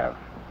do you have?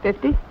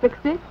 50,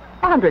 60,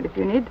 100 if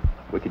you need.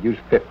 We could use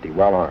 50,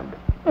 well armed.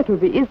 It will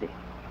be easy.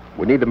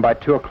 We need them by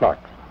 2 o'clock.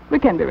 We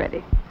can be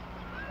ready.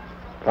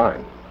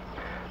 Fine.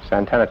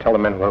 Santana, tell the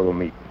men where we'll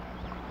meet.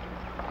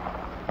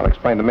 I'll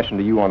explain the mission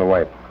to you on the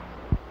way.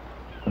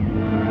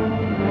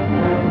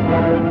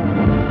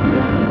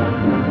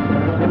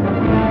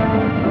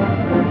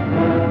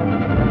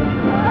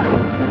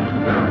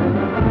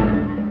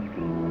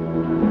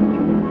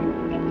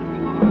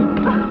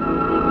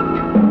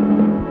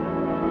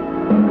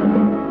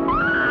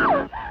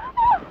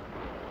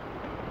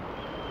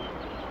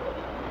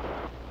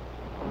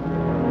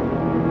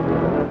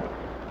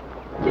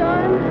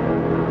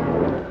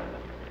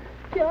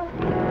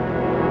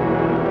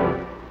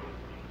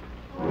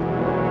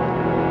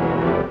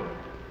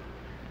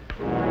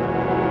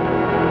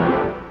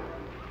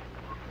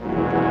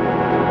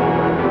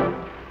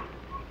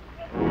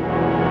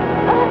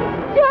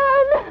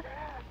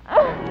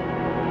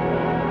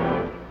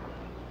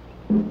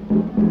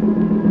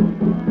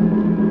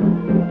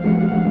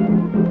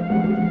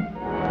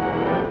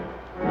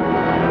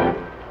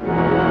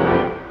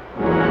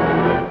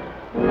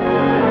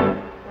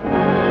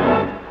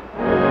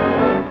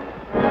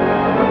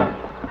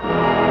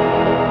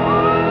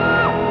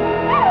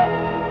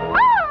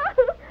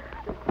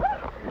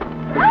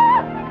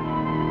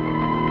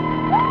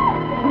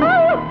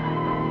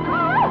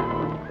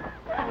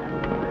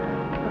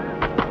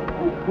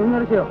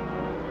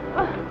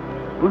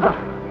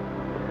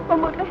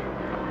 Mabuti.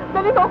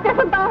 Dali ko, kaya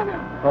santaan.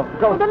 Oh,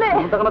 ikaw. Dali.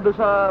 Punta ka na doon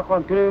sa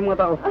kwan. Kino yung mga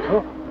tao.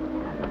 Oh.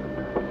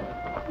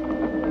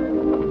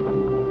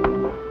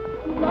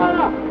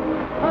 Santana!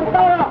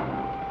 Santana!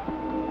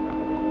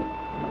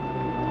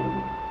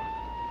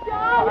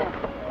 John!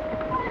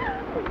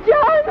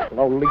 John!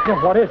 Lolita,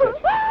 what is it?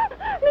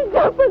 The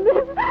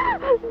Japanese,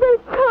 they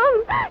come.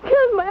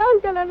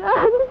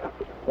 General.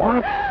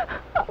 What?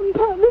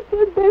 Mama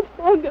said they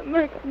found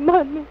American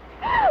money.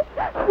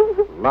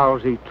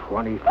 Lousy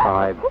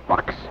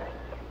 $25.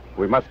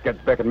 We must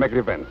get back and make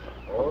revenge.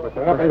 Hold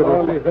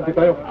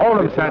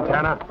him,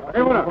 Santana.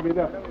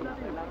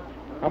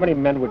 How many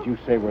men would you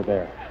say were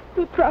there?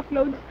 2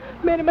 truckloads,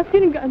 made a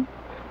machine gun.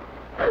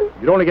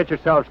 You'd only get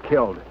yourselves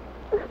killed.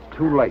 It's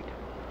too late.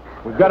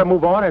 We've got to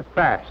move on and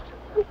fast.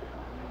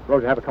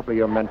 Rosa, have a couple of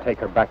your men take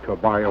her back to a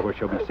barrio where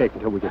she'll be safe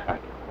until we get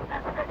back.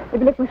 No!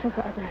 Please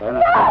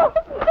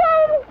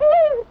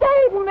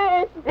take me!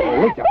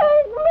 Lolita!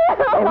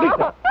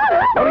 Lolita!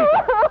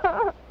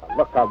 Lolita!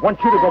 Look, I want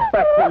you to go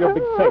back where you'll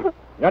be safe.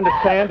 You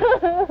understand?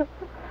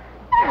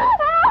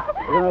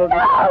 No!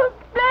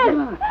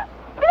 Please!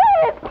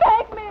 Please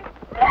take me!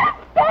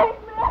 Take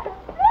me!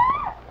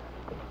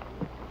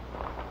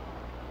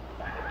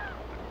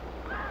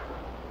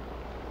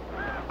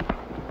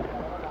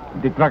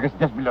 The truck is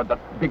just below that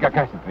big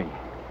acacia tree.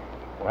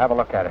 We'll have a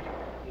look at it.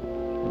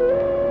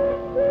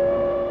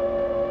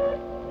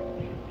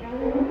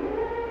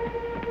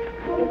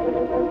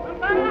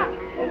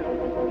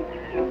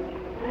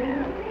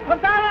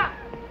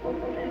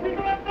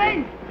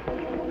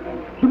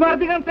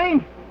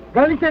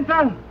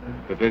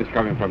 The train is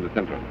coming from the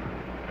central.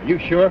 Are you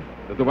sure?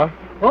 The Duba?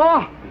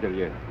 Oh!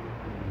 Yes.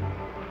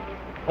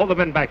 Hold the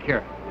men back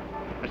here.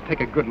 Let's take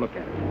a good look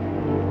at it.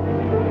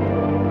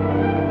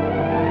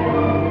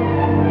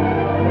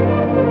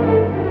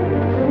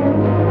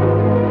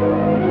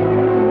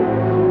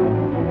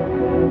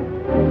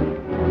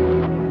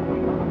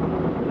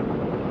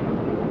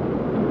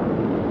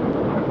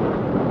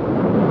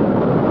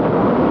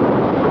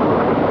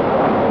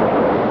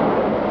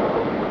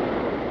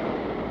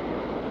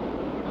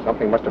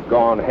 Something must have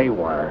gone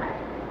haywire.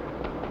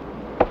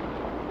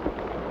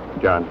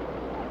 John,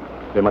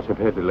 they must have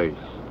had delays.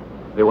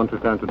 They won't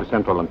return to the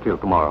central until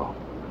tomorrow.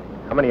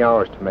 How many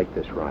hours to make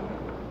this run?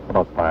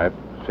 About 5,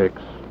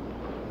 6.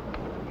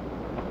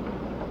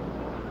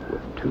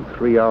 With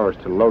 2-3 hours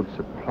to load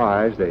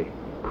supplies, they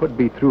could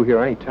be through here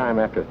any time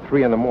after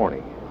 3 in the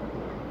morning.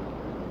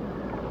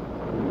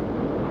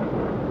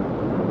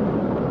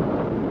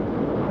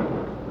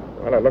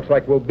 Well, it looks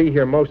like we'll be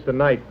here most of the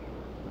night.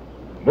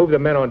 Move the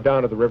men on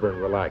down to the river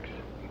and relax.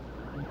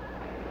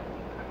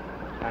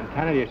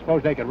 Santana, do you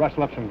suppose they could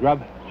rustle up some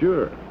grub?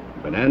 Sure.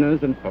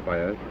 Bananas and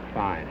papayas.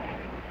 Fine.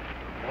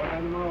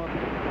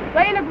 Sa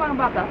init mga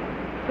bata.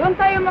 Doon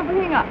tayo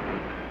magpahinga.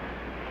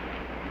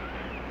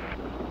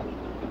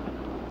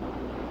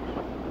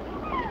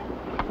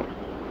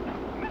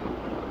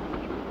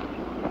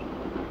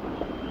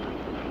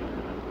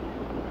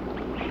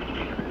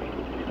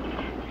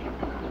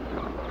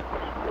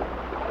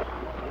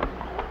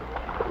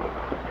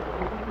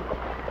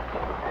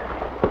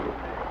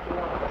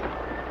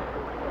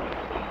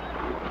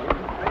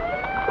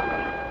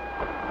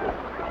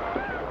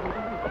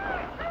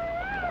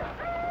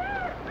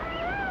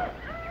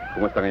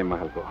 Kumusta ngayon,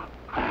 mahal ko?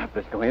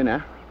 Presko ngayon,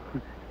 ha?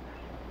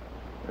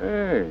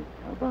 Hey,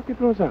 bakit,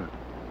 Rosa?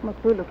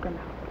 Matulog ka na.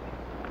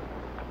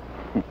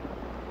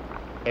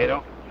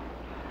 Edo.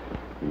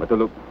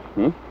 Matulog.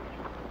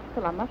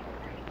 Salamat.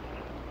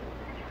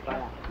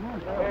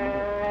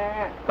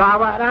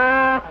 Tawa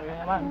na!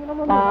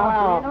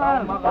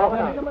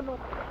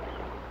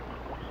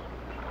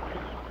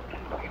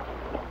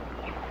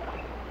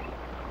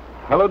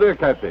 Hello there,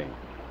 Captain.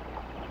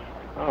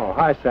 Oh,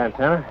 hi,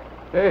 Santana.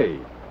 Hey.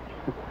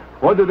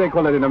 What do they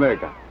call it in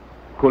America?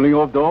 Cooling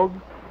off dogs?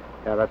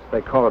 Yeah, that's what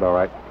they call it, all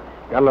right.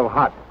 Got a little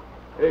hot.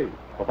 Hey,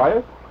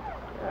 papayas?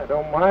 Yeah,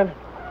 don't mind.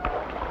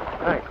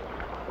 Thanks.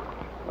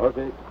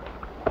 Okay.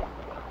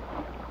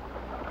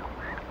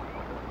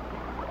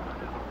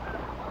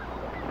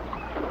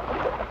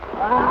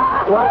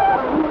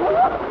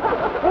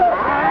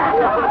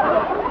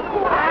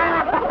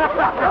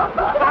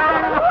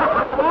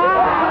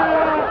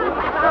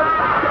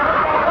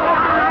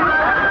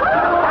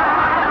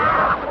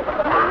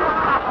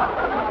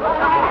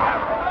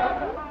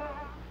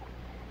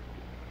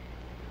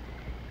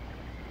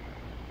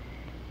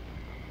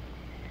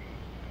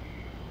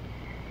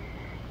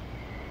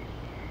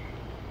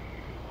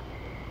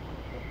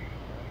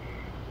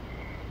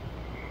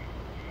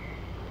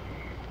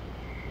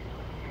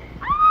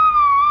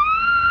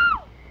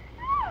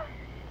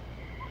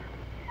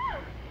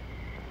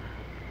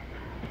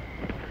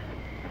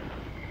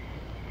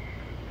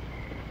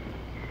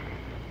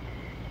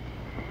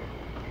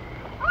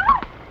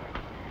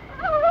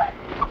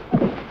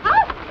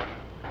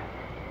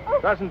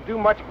 Doesn't do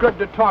much good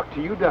to talk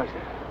to you, does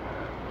it?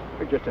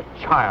 You're just a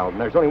child,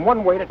 and there's only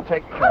one way to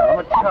take care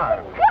of a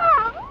child.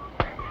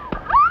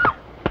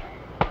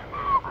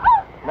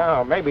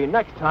 Now, maybe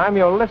next time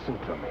you'll listen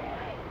to me.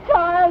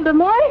 Child,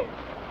 am I?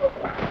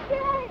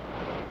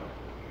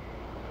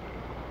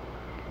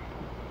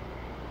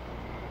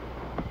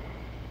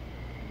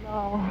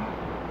 No.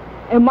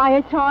 Am I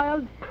a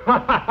child?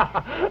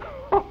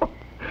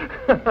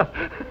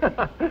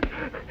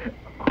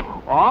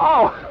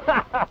 Oh!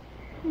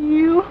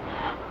 You?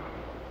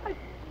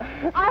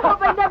 I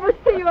hope I never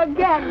see you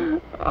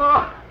again.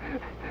 Oh.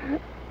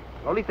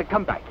 Lolita,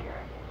 come back here.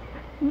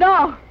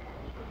 No!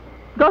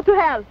 Go to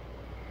hell!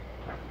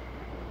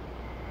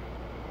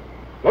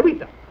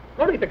 Lolita!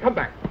 Lolita, come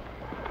back!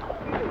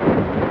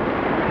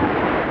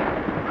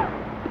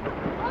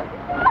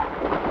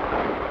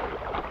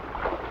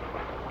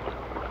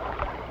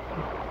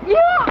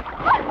 Yeah!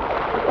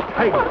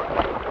 Tiger!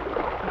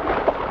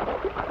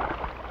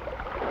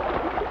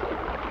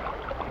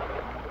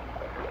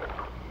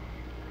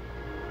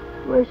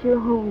 Where's your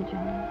home,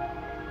 John?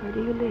 Where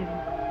do you live?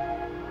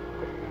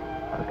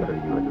 How good are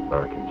you in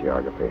American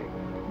geography?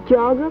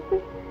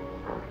 Geography?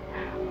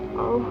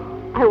 Oh,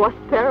 I was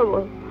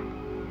terrible.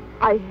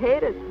 I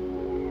hated.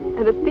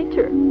 And the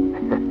teacher.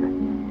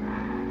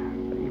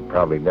 You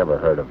probably never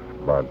heard of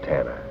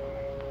Montana.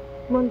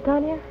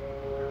 Montana?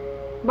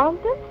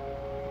 Mountain?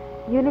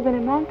 You live in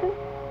a mountain?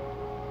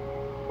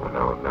 Well,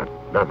 no,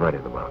 not right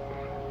in the mountains.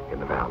 In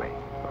the valley,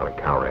 on a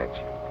cow ranch.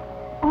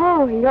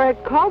 Oh, you're a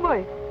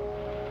cowboy.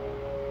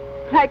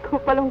 Like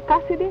Hupalong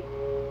Cassidy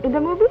in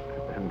the movie?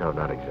 No,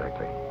 not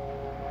exactly.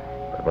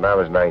 But when I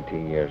was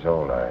 19 years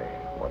old, I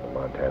won the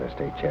Montana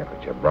State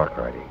Championship rock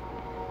riding.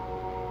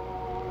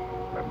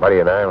 My buddy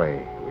and I,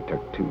 we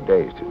took 2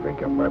 days to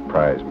drink up my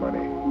prize money.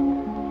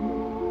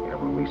 And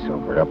when we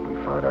sobered up, we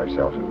found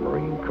ourselves in the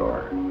Marine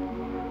Corps.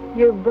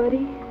 Your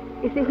buddy?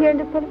 Is he here in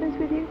the Philippines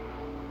with you?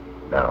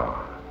 No.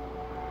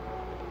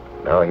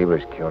 No, he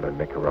was killed in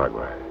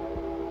Nicaragua.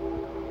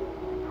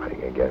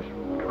 Fighting against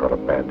guerrilla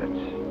bandits.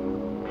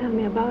 Tell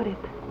me about it.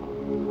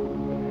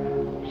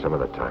 Some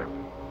other time.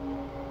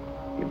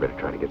 You better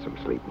try to get some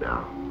sleep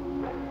now.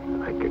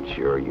 I could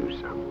sure use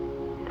some.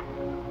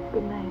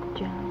 Good night,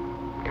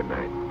 John. Good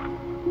night.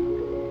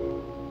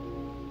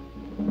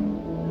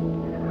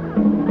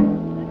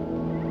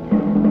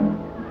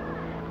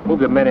 Move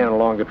the men in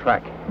along the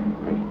track.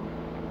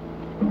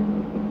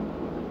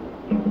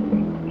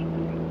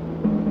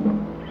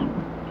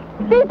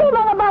 Dito,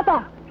 mga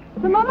bata!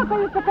 Sumama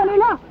kayo sa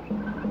kanila!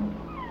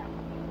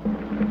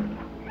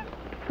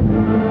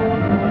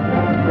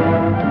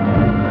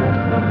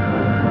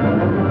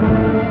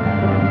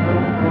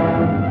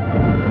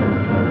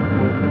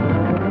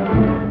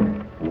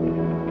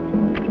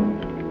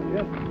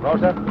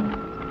 Rosa?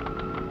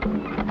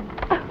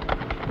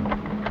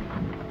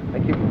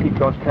 Think you can keep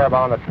those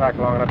carabao on the track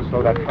long enough to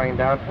slow that train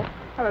down?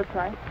 I will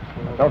try.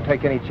 Don't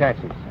take any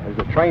chances. As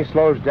the train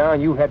slows down,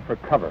 you head for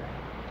cover.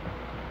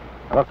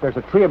 Now, look, there's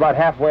a tree about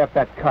halfway up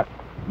that cut.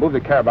 Move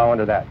the carabao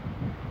under that.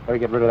 Better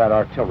get rid of that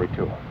artillery,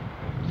 too.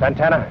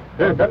 Santana?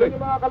 Get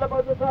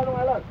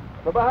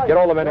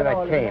all the men in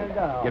that cane.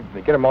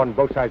 Get them on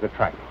both sides of the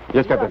track.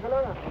 Yes, Captain.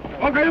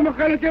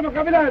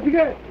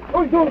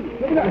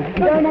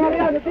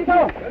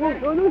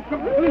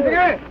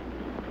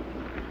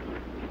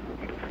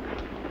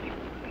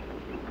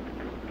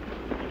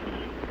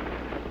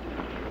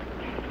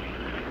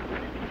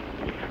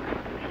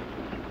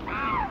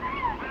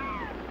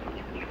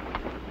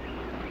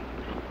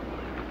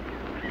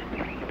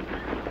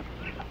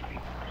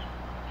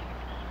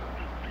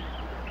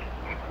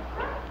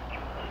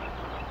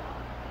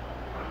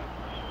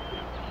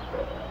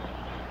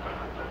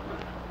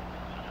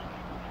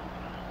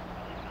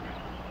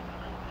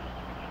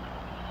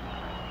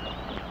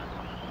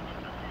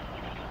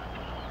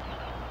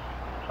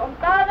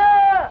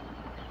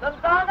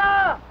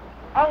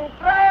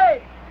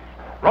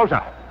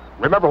 Rosa,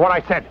 remember what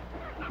I said.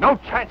 No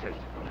chances.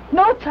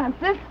 No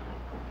chances?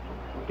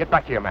 Get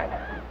back to your man.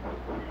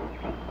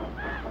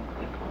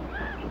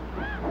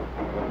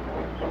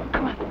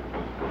 Come on.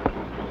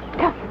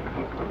 Come.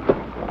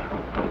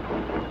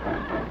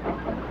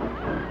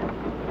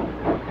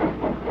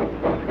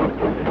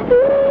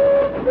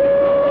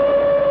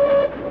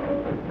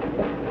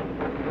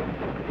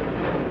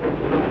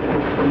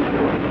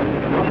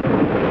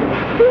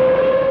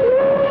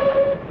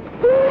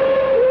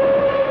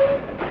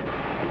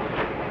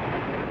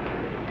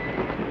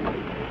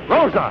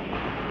 Rosa!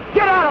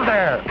 Get out of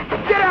there!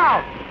 Get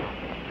out!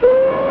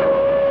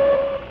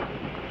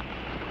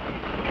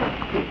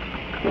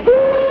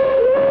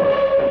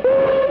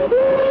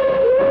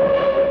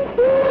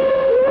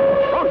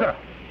 Rosa!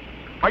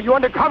 Are you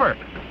under cover?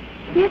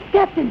 Yes,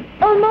 Captain.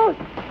 Almost.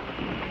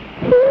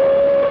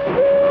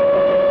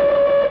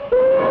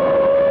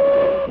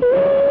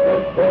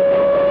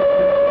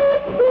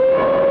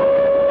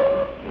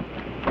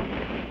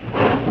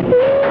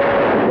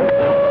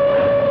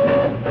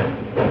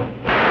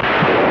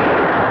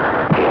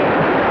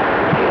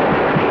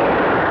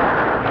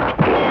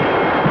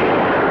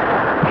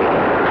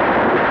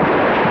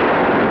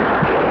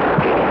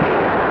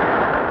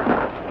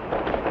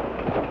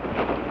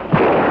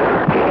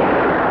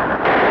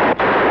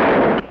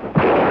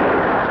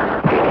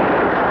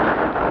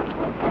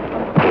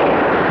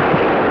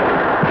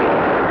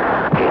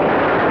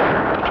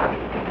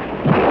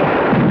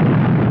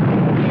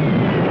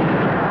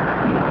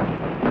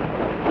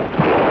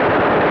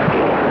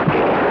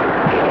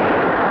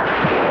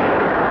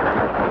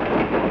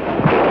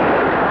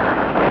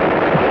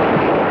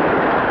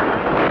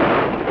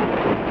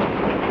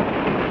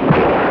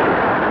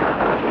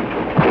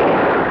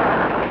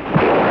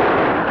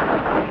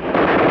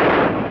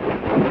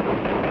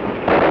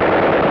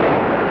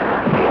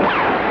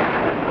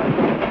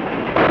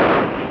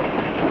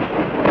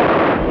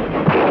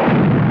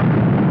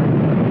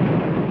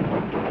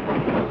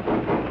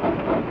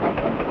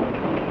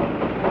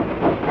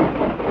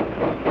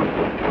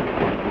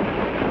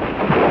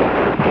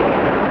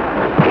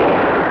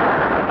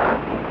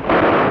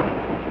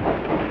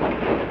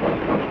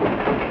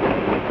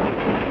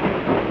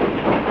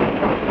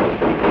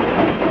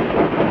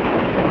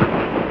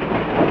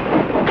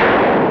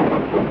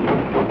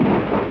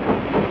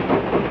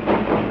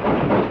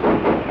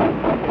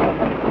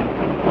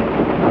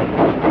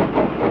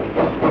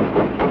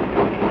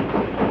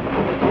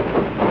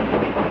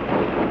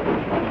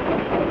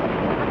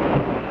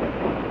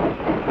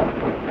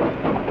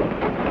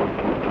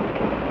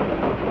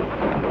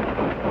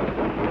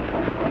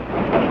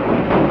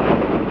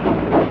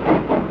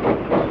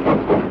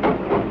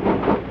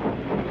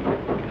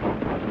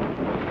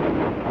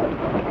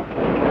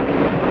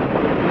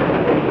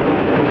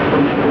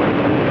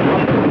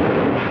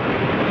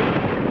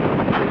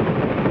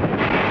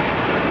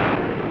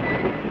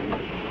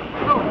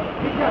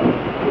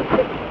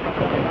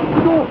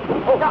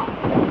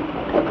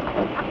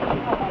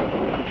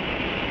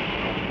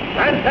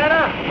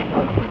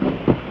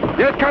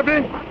 Yes,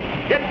 Captain.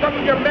 Get some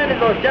of your men in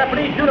those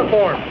Japanese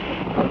uniforms.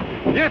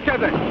 Yes,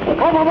 Captain.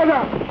 Vamos,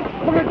 vamos.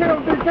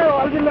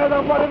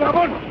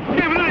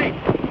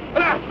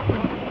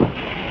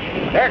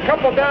 There are a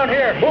couple down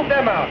here. Move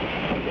them out.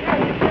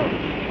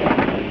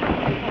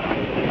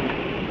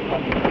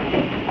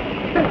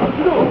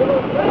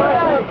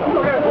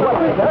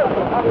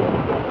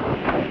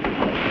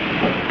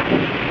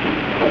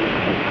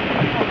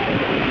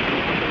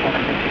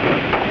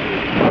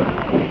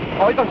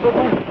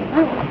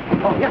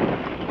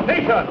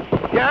 Jason!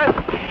 Yes?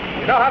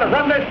 You know how to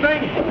run this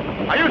thing?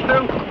 I used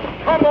to.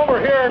 Come over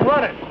here and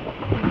run it.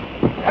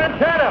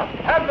 Santana,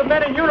 have the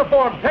men in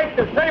uniform take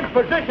the same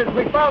positions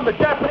we found the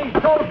Japanese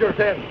soldiers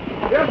in.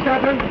 Yes,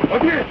 Captain.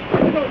 Okay.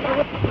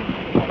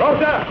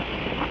 Rosa,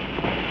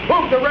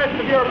 move the rest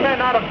of your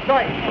men out of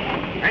sight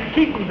and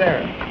keep them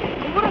there.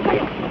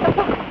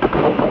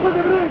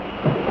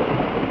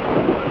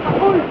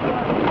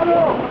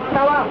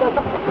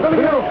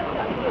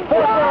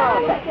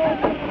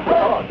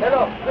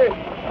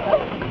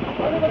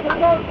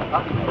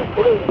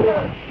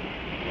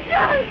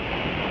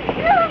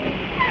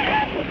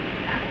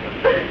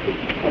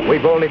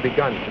 We've only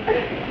begun.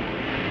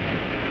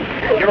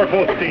 Give her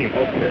full steam.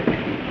 Okay.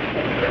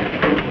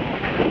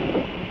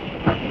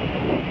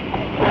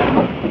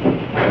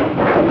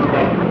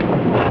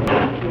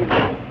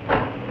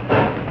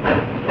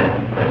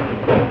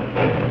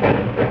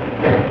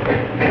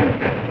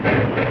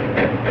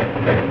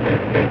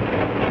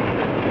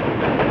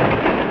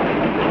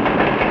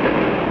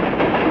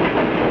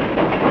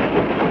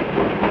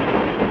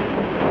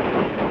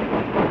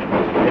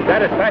 Is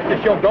that as fast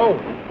as she'll go?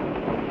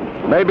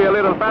 Maybe a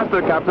little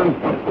faster, Captain.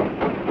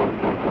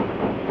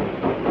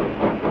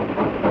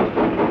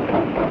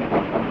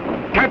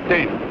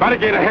 Captain,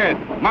 barricade ahead.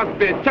 Must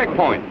be a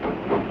checkpoint.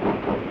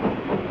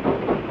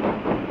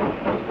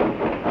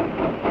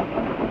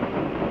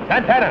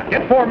 Santana,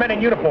 get 4 men in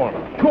uniform.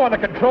 2 on the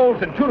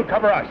controls and 2 to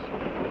cover us.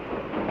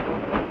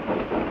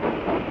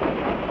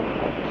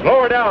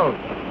 Slow her down.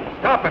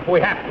 Stop if we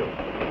have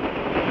to.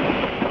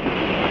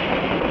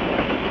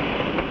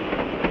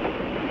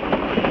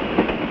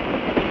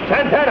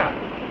 Santana!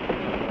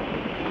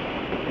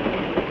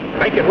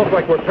 Make it look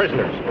like we're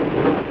prisoners.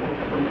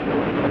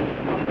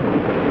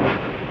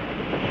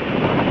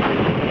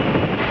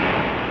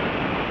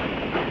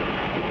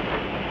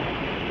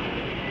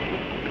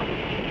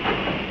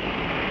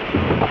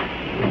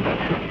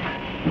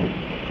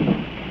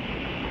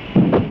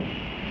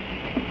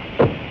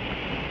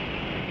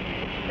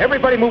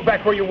 Everybody move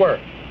back where you were.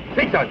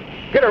 See, son,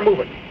 get her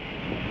moving.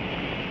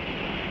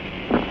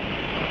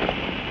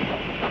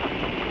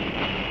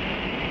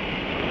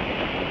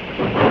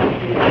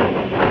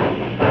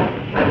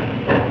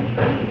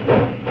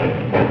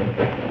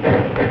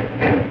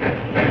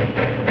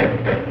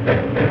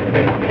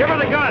 Give her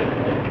the gun.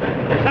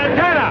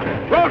 Santana,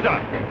 Rosa.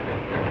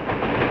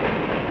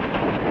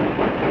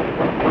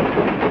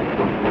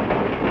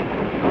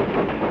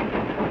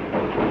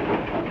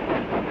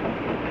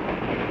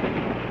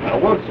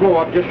 We'll slow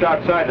up just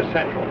outside the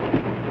Central.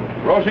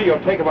 Rosa,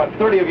 you'll take about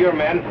 30 of your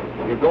men.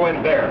 You'll go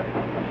in there.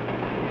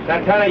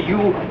 Santana, you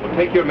will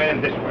take your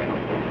men this way.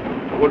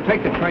 We'll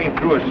take the train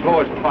through as slow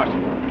as possible.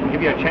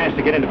 Give you a chance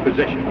to get into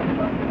position.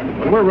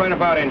 When we're right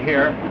about in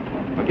here,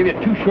 I'll give you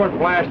 2 short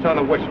blasts on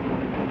the whistle.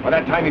 By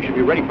that time, you should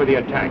be ready for the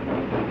attack.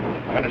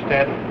 You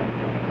understand?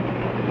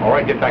 All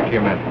right, get back to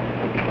your men.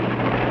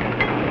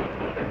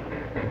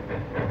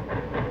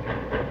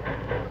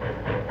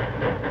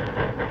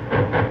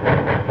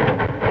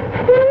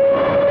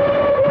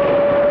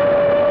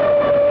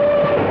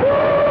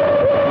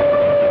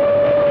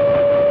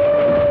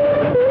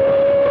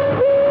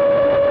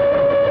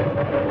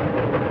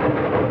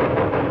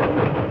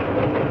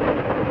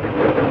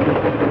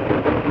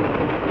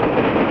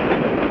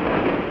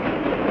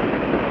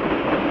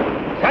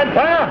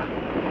 Santana!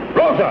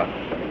 Rosa!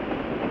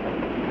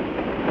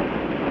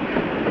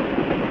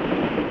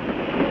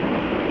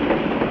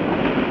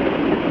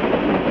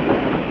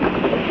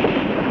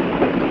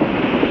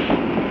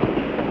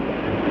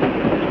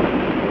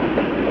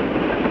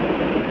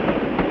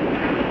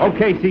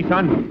 Okay,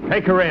 C-Son,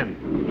 take her in.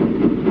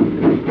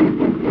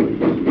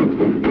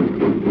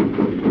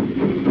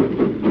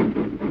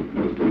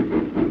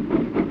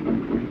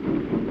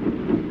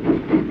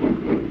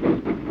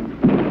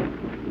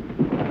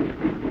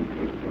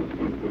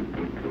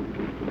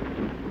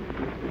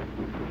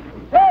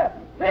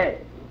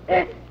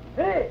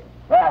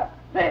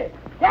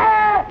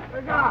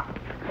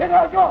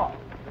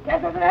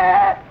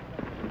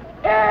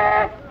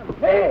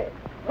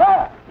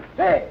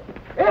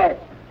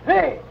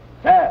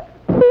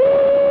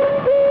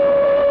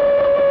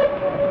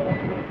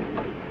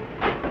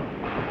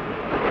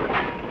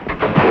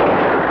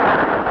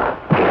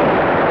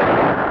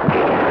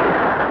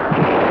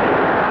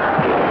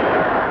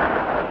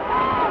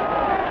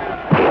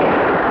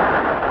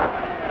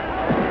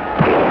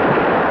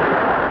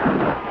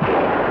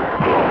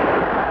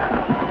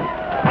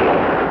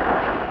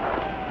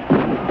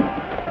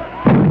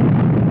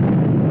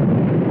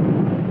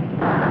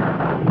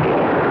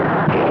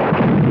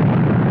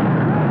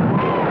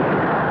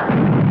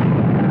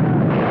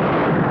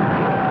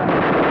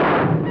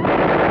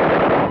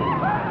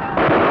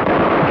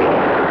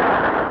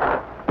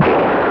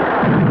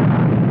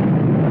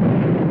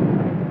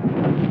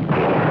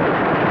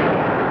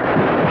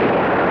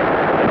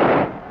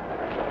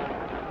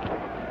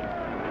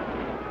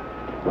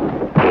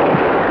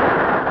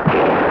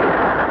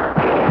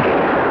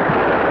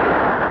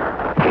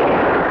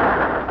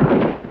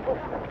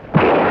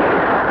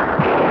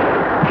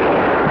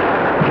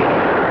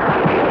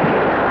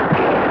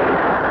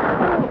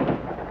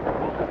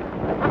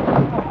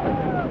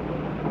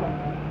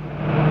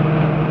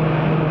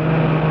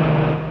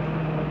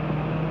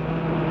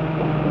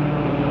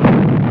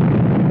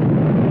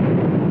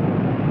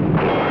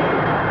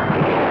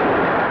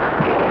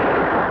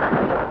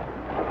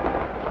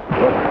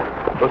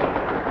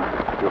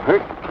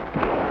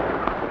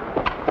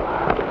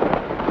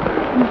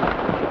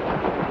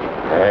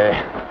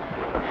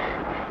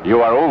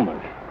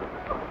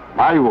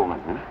 spy woman,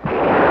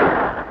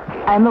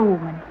 huh? I'm a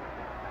woman.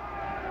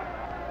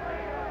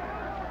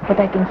 But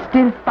I can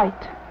still fight.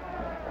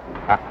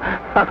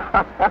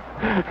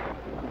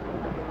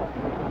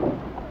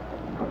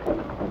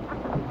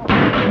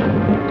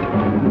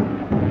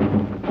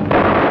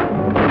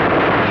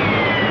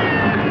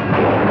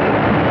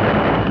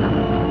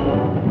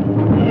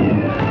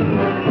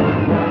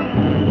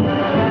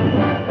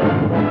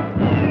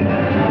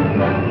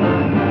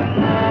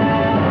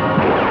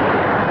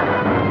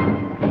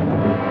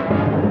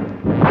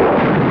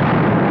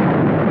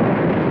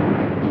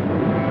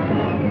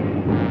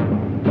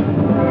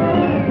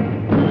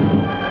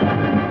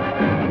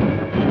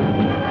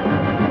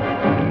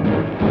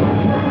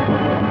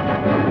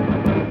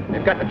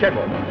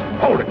 General,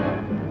 hold it.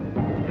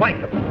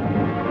 Flank them.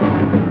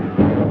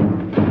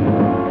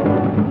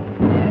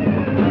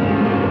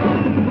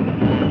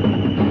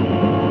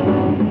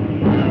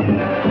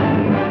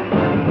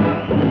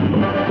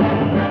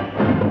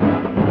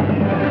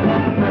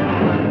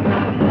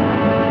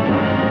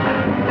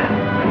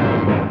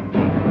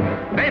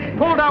 They've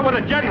pulled out with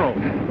a general.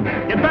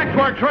 Get back to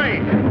our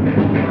train.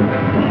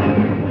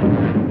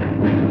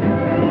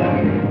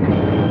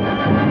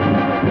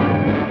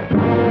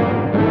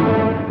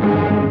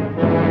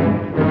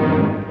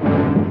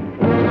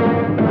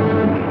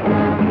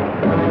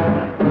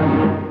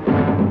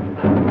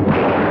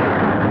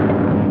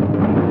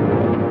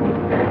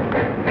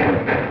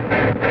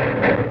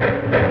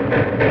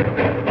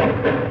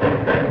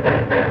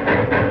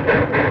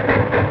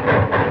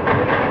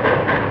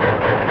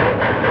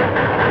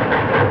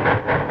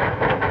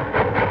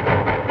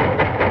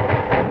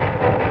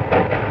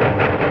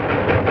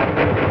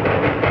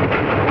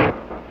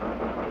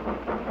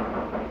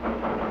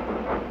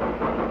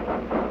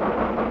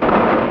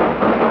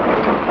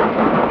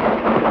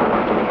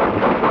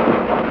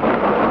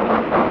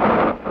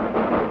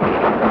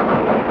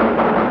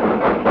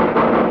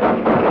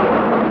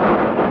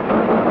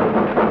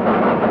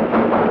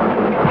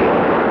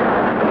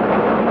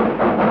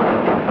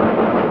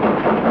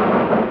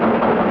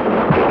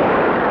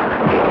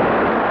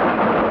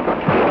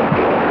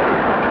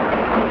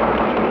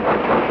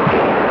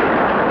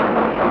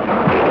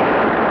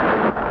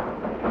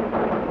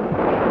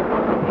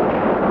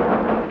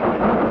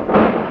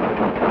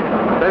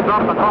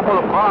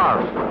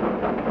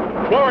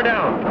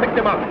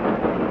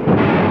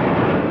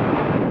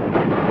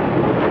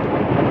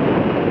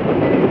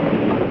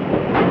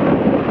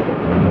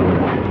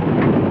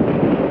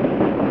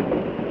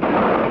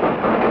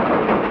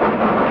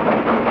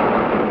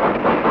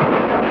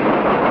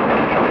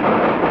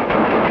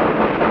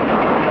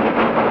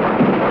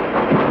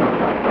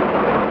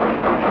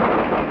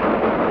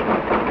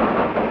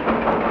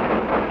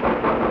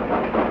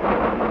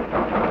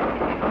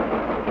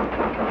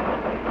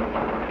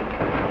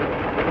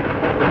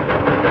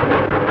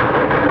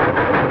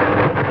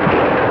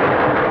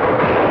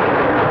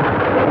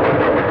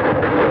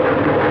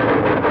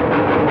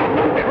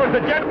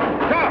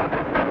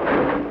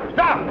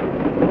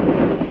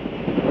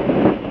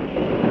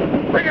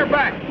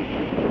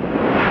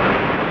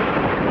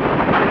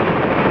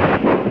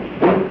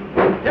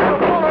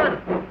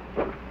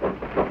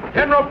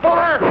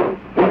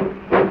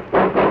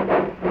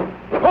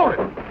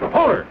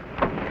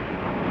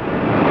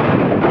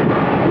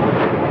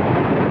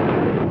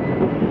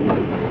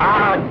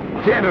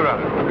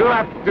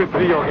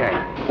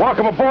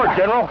 Welcome aboard,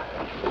 General.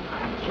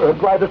 Sure,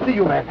 glad to see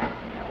you, man.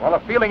 Well,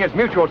 the feeling is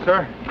mutual,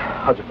 sir.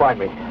 How'd you find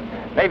me?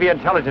 Navy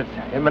intelligence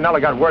in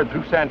Manila got word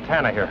through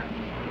Santana here.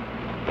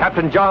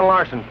 Captain John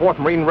Larson, 4th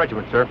Marine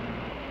Regiment, sir.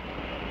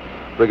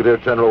 Brigadier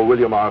General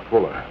William R.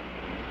 Fuller.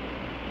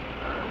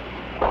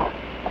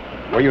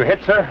 Were you hit,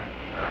 sir?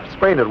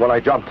 Sprained it when I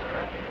jumped.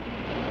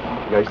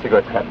 Your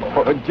cigarette hat.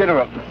 Oh,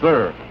 General,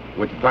 sir,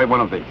 would you try one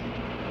of these?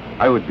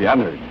 I would be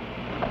honored.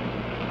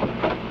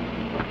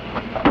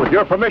 With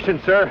your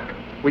permission, sir,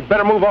 we'd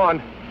better move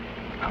on.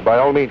 By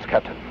all means,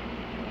 Captain.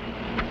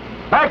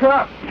 Back her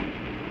up!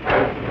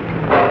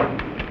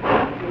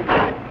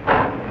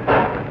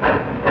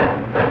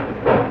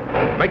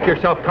 Make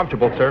yourself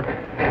comfortable, sir.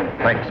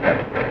 Thanks,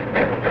 Captain.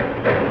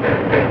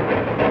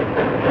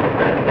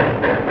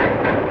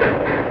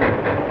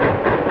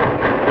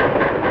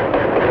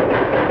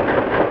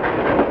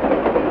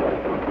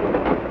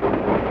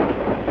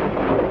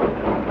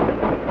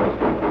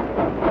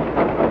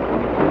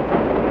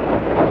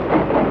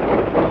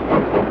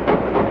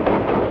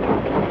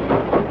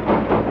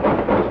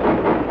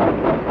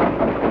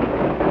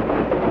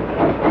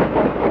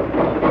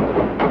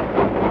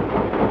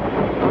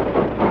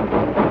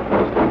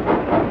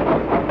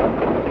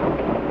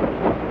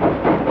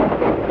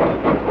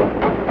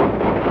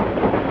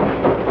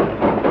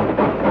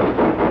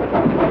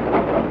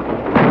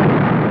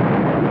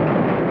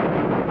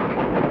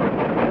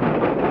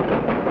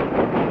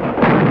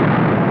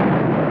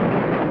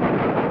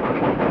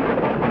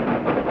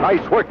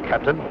 Nice work,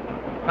 Captain.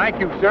 Thank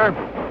you, sir.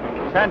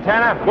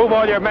 Santana, move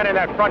all your men in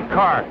that front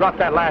car. Drop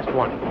that last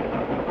one.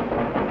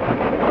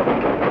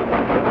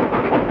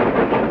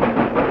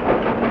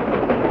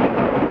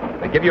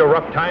 They give you a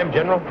rough time,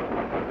 General?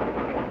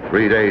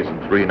 3 days and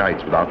 3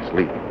 nights without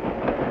sleep.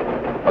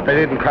 But they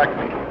didn't crack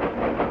me.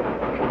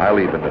 I'll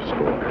even the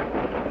score.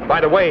 By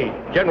the way,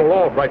 General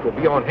Albright will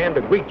be on hand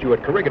to greet you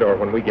at Corregidor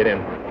when we get in.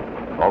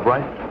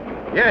 Albright?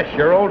 Yes,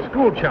 your old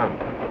school chum.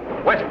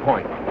 West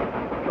Point.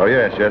 Oh,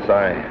 yes.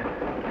 I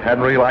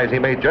hadn't realized he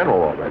made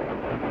general already.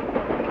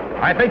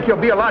 I think you'll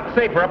be a lot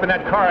safer up in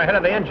that car ahead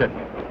of the engine.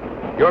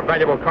 Your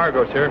valuable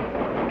cargo, sir.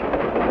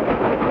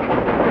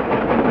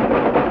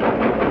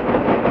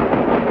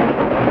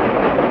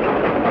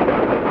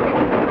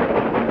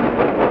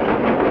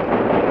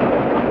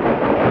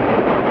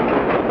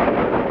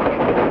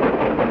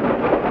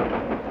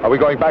 Are we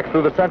going back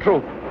through the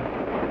Central?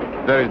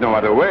 There is no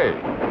other way.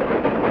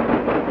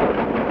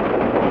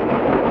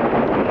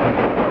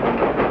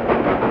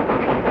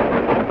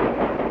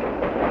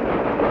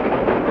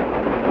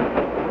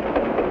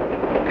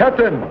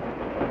 Captain,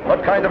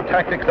 what kind of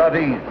tactics are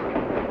these?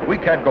 We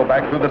can't go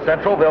back through the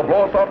Central. They'll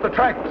blow us off the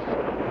tracks.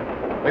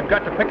 We've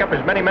got to pick up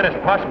as many men as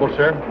possible,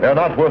 sir. They're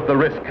not worth the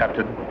risk,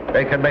 Captain.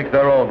 They can make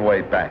their own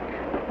way back.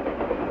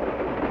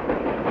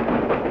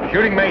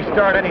 Shooting may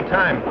start any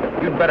time.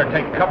 You'd better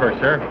take cover,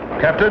 sir.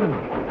 Captain,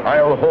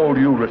 I'll hold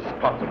you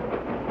responsible.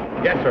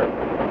 Yes, sir.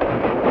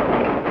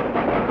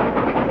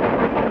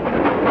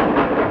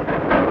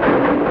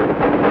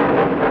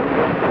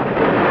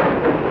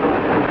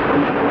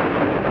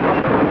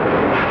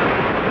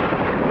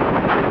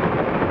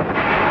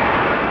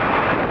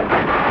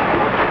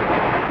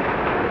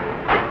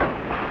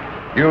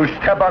 You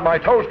step on my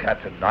toes,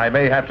 Captain. I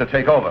may have to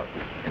take over.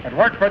 If it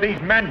weren't for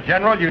these men,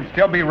 General, you'd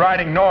still be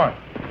riding north.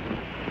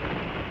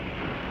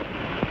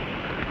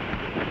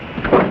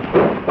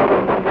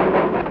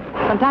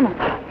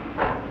 Santana.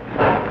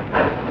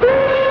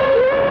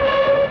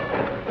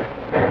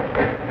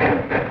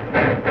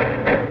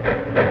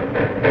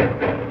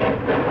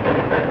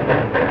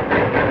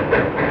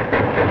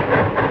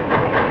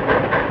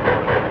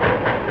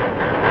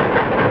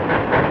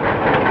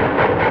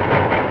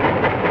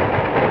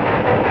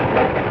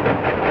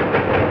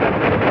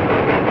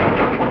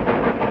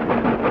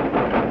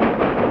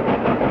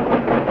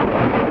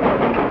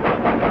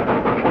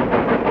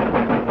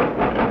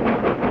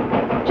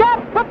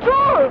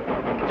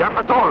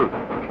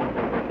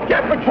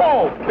 Get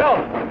patrol! Go!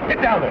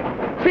 Get down there!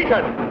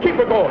 Seaton, keep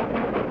her going!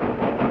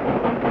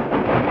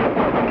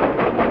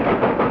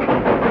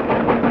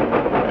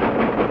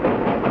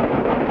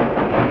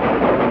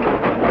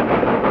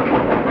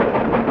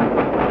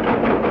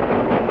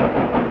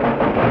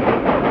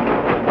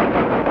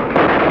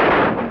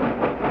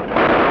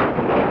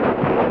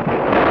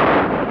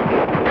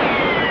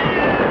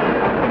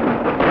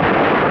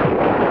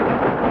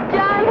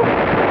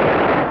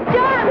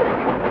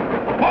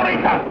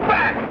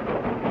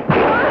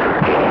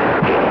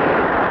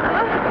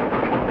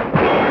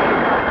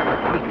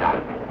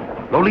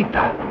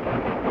 Lolita.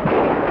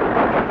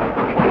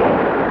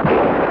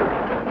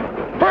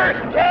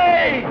 First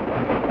aid!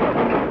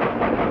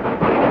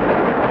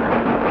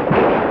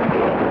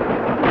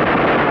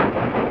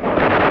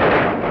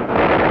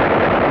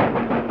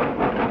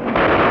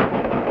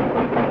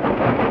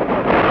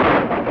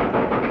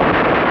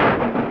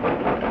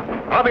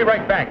 I'll be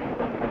right back.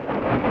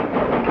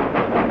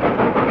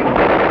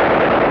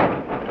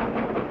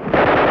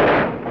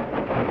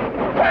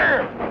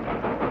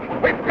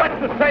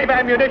 Save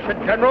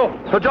ammunition, General.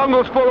 The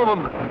jungle's full of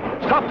them.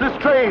 Stop this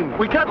train.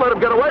 We can't let them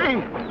get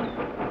away.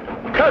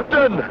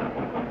 Captain,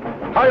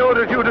 I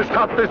ordered you to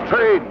stop this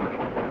train.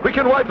 We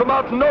can wipe them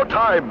out in no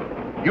time.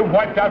 You've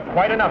wiped out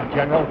quite enough,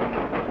 General.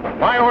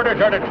 My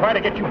orders are to try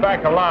to get you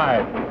back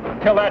alive.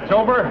 Till that's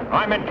over,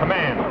 I'm in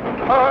command.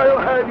 I'll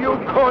have you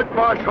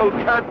court-martialed,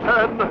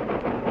 Captain.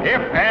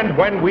 If and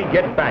when we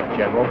get back,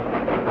 General.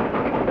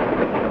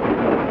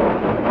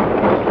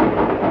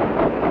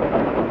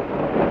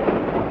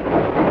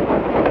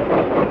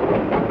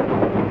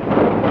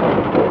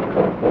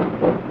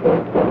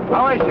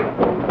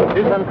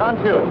 He's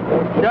unconscious.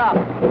 Shot.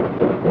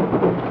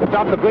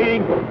 Stop the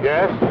bleeding?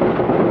 Yes.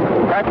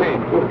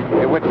 Captain,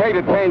 it would take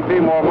the train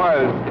 3 more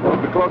miles to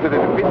be closer to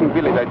the fishing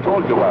village I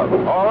told you about.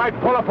 All right,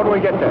 pull up when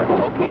we get there.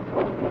 Okay.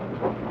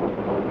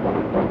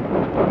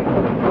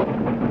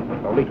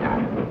 Lolita.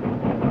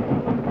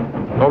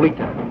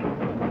 Lolita.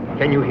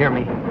 Can you hear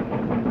me?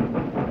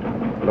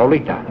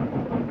 Lolita.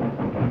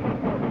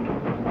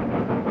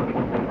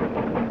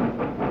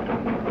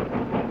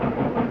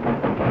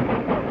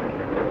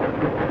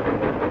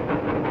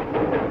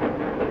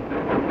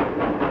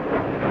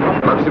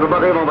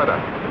 Barri, mon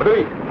madame.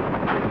 Barri.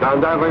 Down,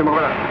 mon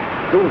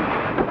madame. Doom.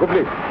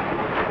 Complete.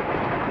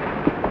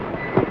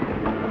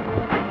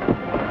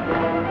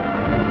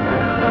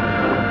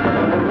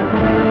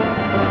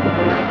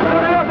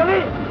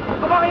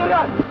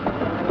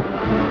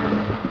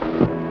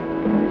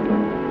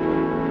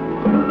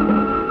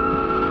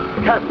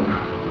 Captain!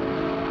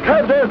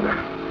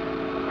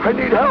 I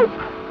need help.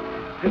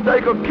 It's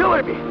like I'm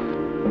killing me.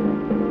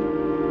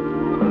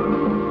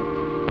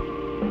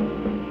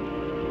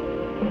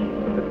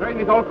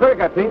 It's all quick,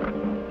 I think.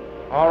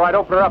 All right,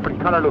 open her up and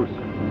cut her loose.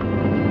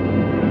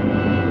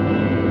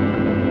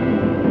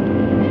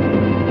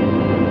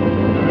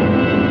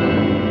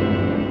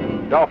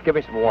 Dolph, give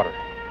me some water.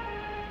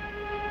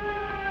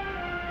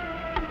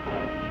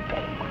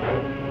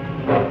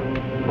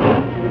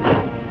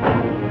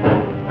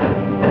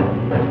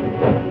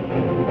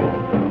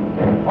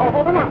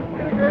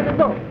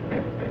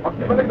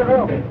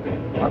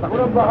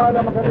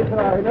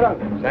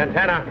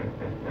 Santana.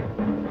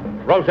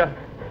 Rosa.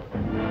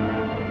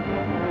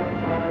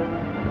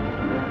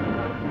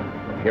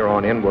 From here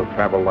on in, we'll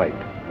travel light.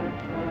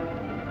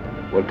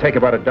 We'll take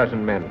about a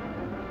dozen men.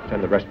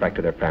 Send the rest back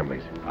to their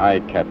families. Aye,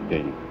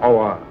 Captain. Oh,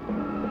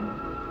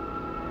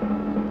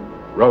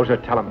 Rosa,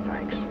 tell them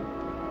thanks.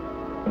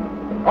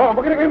 Oh,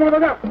 makinig kayo mga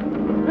taga.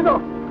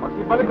 Dito,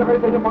 magsibalik na kayo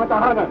sa inyong mga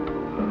tahanan.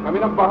 Kami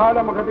nang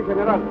bahala maghating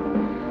general.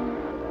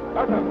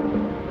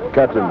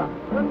 Captain,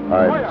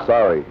 I'm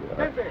sorry.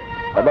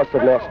 I must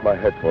have lost my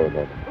head for a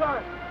moment.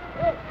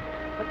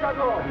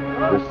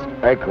 This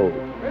ankle.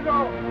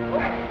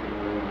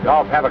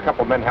 Dolph, have a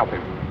couple men help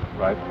him.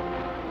 Right.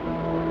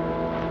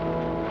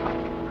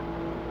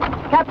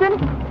 Captain,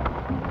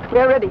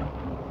 we're ready.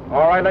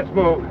 All right, let's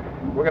move.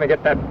 We're going to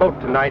get that boat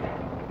tonight.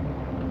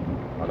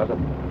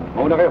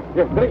 Mauna kayo.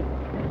 Sige, dali.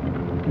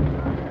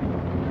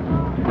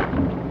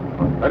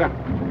 Tara.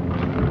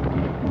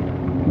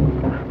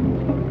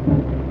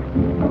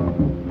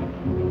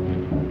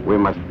 We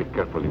must be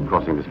careful in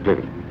crossing this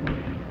clearing.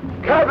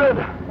 Captain!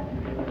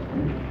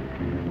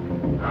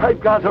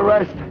 I've got to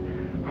rest.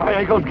 My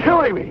ankle's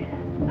killing me.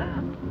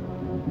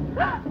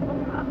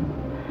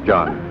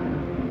 John,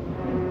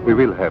 we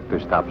will have to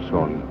stop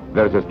soon.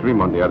 There's a stream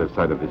on the other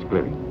side of this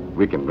clearing.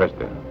 We can rest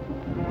there.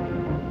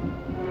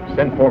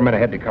 Send 4 men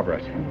ahead to cover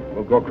us.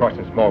 We'll go across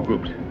in small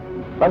groups.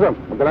 Pasok,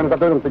 magdala ng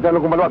katulong.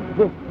 Tignan ko maluwag.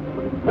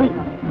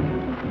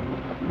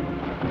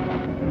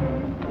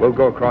 We'll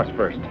go across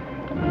first.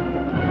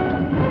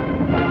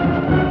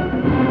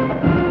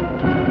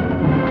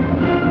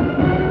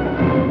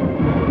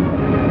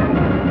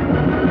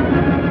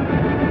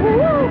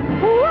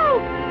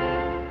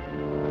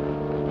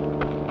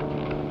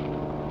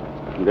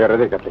 They're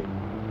ready, Captain.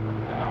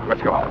 Let's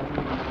go.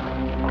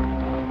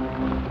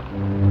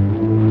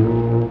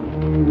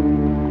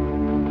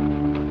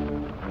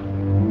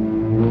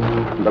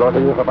 Dalawa sa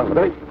inyo kapang.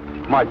 Dali.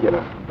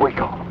 Magyara. We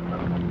go.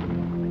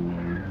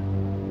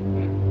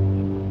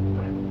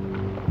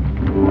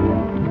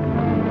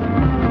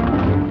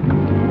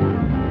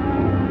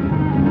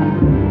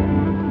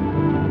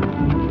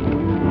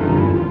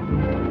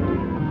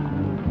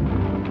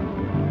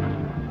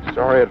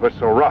 Sorry it was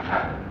so rough.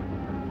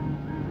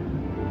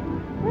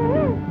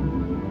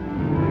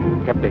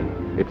 Captain,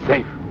 it's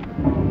safe.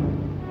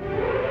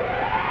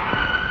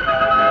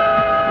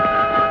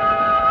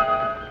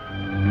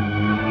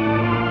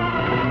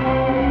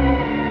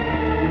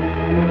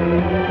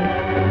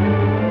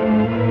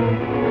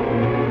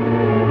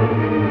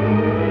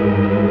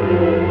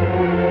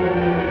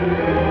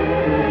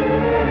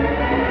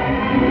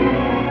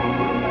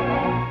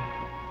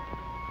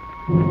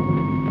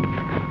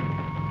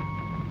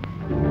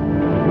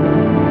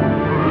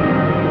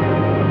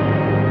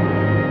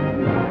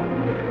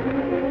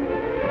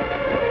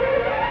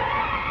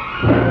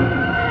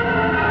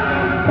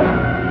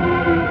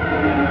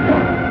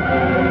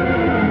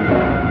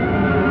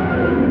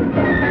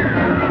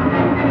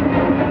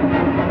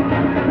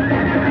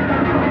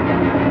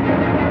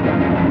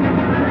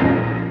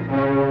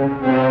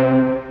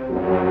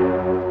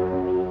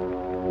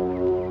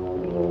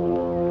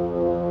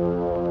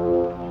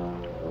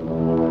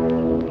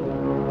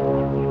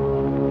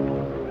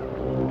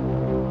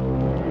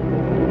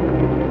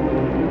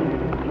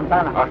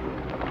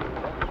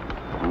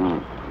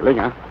 Galing,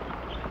 ha?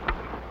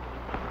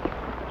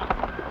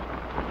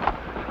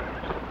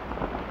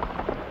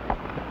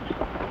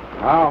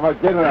 My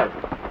general.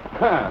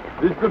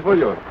 This is good for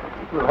you. It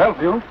will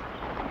help you.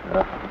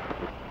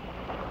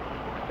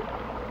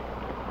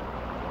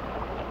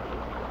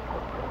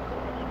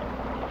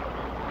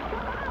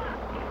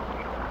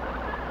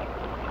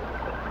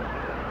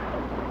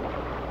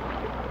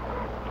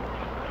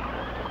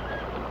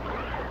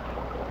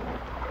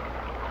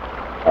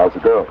 How's the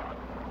girl?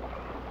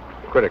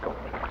 Critical.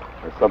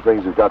 There's some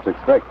things you've got to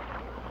expect.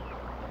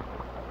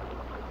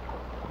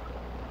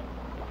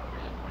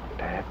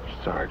 Staff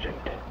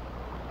Sergeant.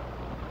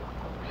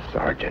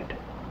 Sergeant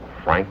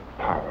Frank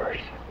Powers.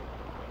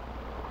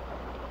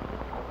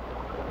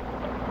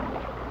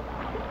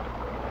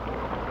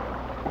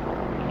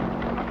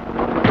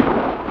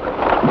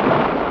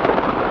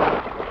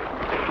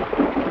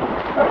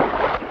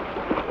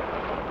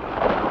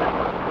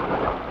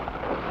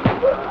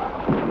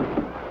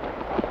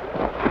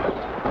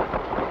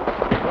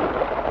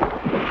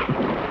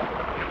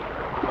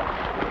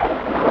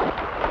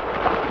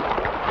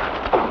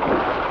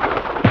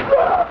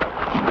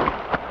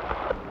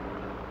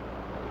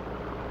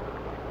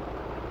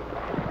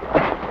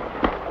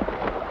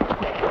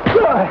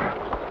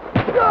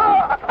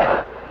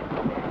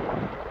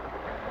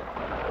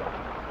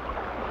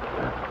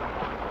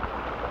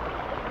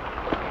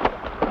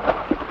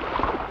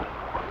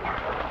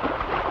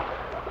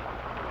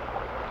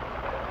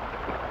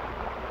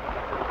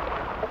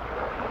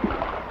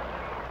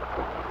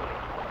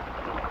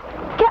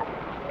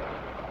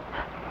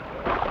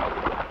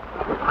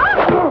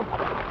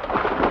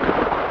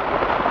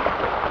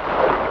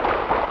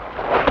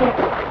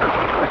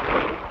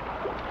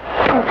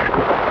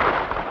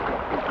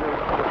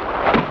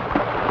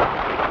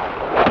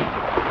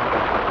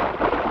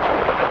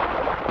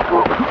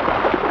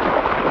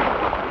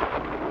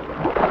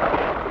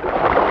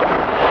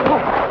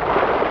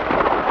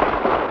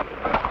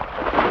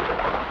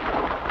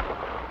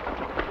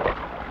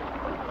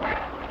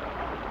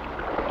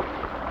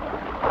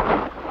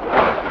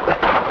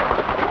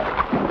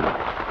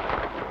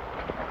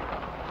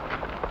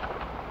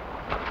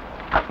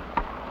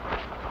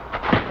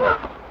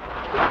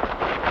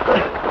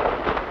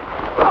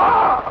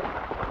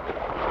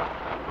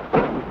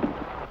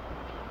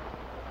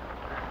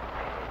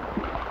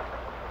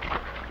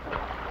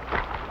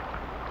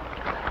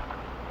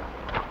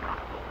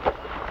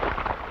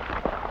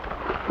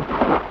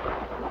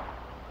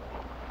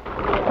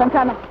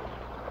 Santana.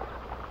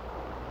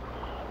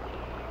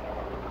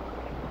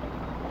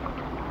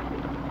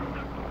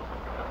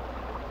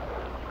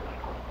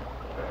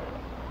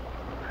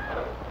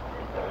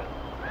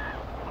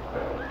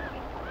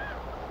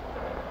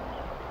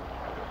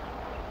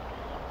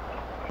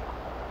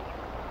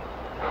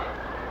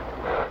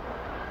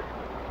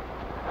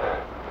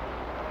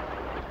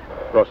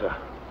 Rosa,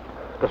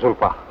 the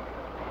sulfa.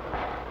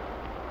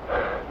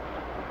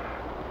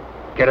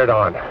 Get it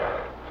on.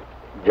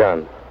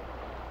 John,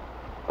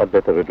 I'd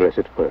better address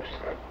it first.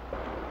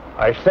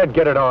 I said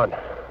get it on.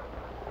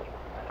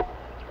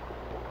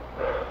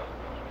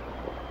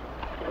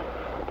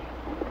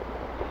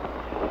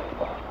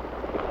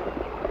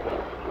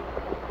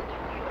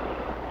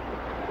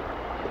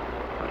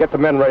 Get the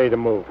men ready to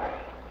move.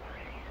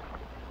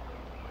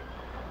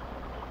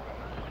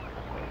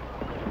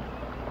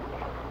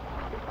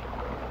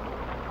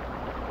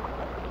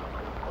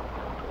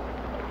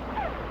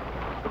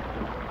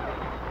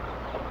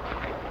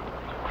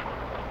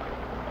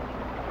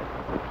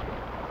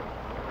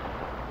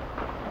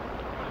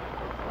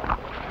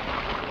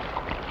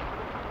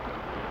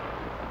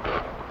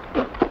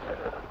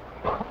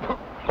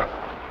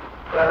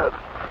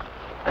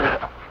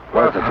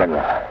 Where's the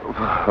general?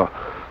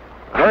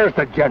 Where's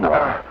the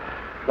general?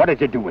 What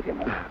did you do with him?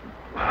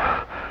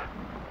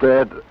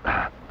 Dead.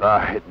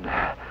 Died.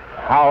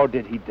 How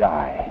did he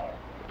die?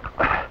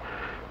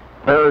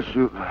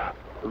 Parachute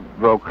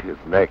broke his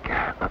neck.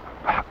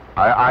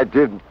 I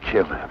didn't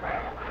kill him.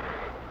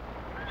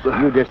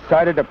 You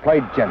decided to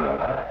play general,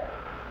 huh?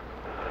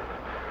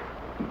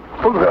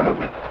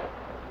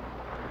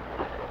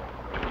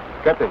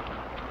 Captain,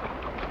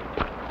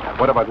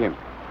 what about him?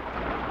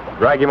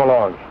 Drag him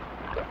along.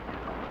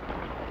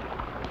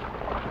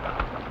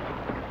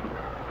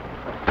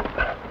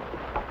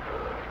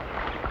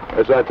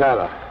 Hey,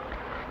 Santana.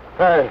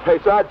 Hey,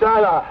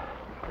 Santana!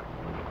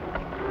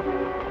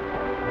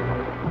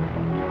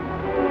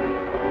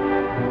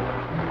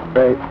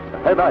 Hey,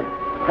 man.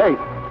 Hey.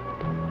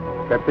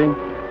 Captain,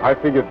 I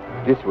figured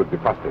this would be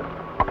faster.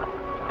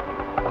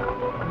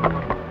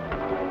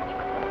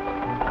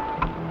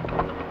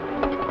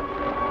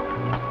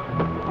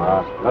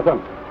 Nathan,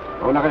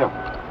 go na kayo.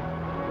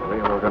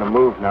 We're gonna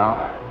move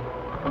now.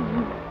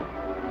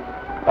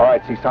 All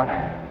right, Cison.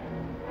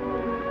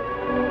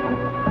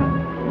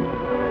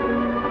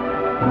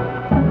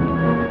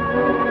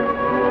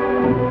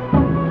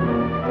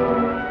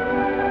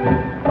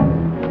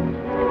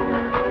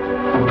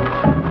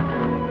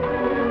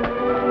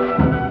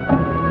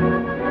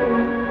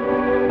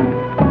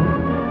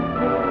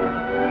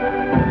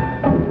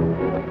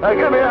 Hey,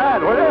 give me a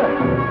hand, will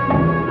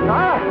you?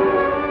 Huh?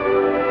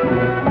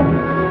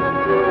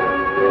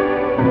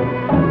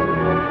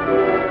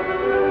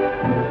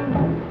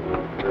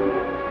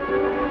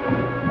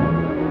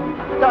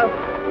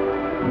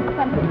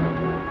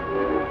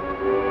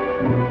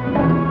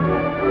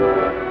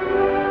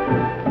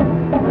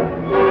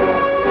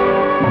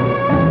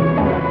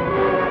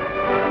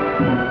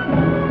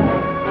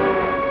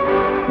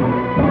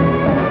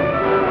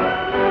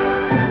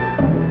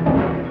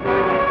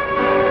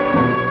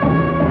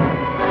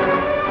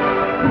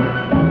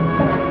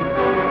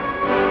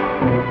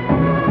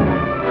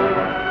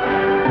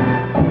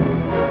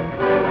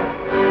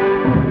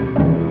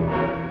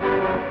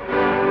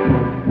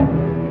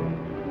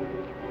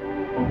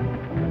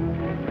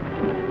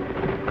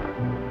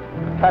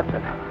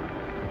 Captain,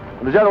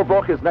 when the general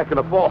broke his neck in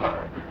a fall,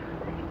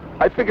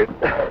 I figured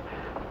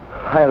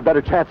I had a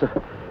better chance of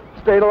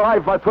staying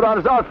alive if I put on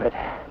his outfit.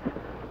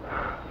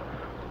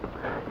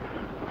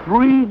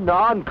 3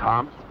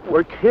 non-coms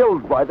were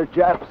killed by the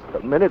Japs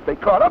the minute they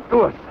caught up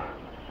to us.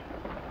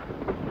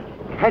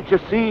 Can't you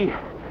see?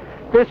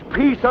 This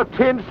piece of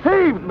tin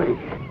saved me.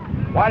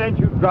 Why didn't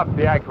you drop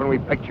the act when we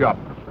picked you up?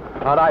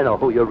 How'd I know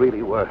who you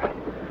really were?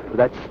 With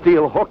that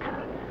steel hook,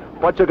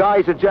 bunch of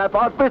guys in Jap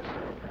outfits,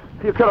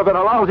 you could have been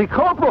a lousy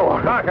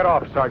corporal. Knock it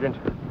off, Sergeant.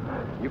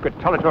 You could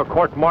tell it to a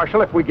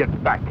court-martial if we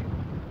get back.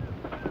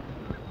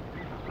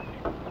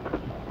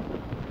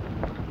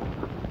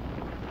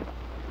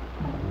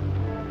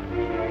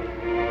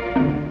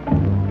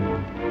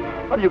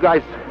 How do you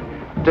guys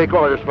take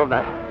orders from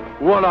that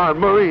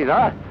one-armed Marine,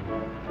 huh?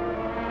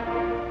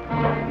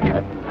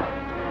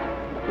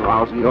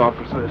 Lousy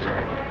officers,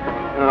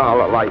 and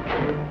all alike.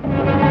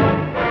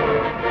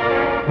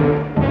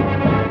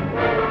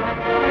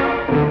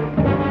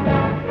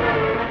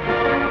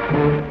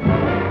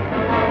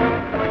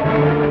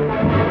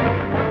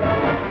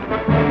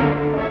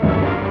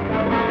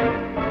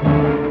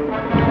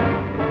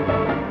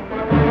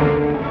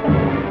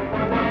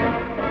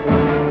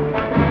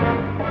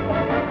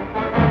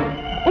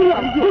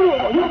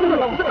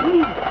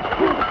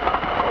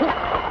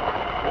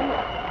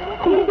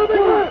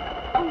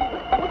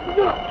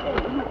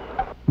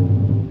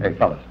 Hey,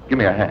 fellas, give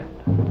me a hand.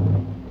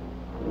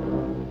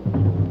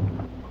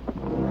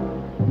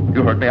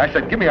 You heard me. I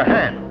said give me a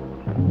hand.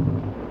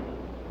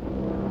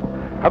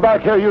 Come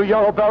back here, you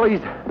yellow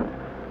bellies.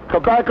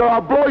 Come back or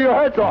I'll blow your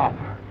heads off.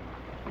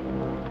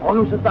 Oh,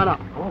 you sit down.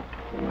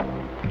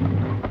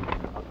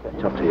 Okay.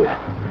 It's up to you.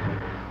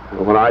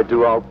 And when I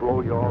do, I'll blow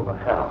you all to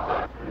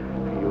hell.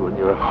 You and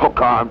your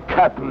hook-armed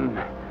captain.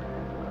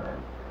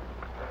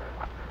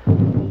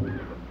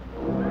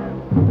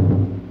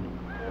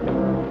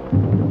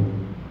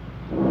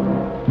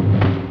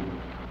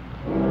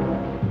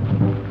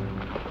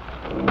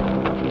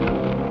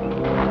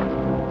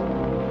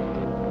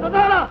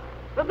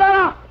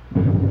 Santana!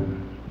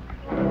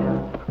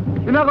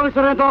 Ginagawa ni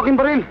Sorrento aking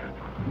baril.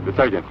 The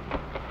sergeant.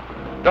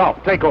 No,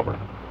 take over.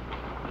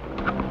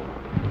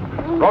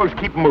 Rose,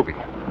 keep moving.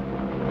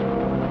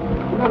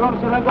 Ginagawa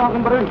ni Sorrento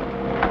aking baril.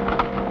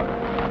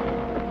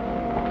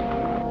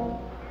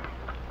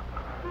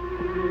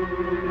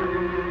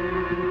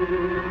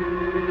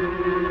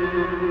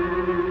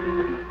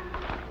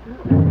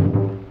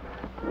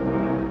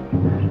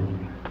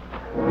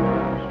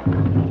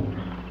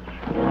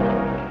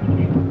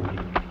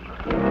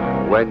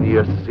 When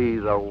you see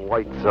the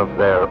whites of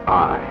their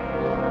eyes.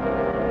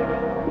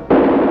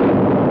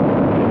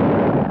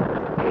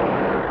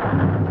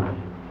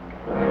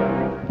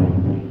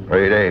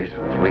 3 days,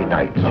 3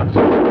 nights.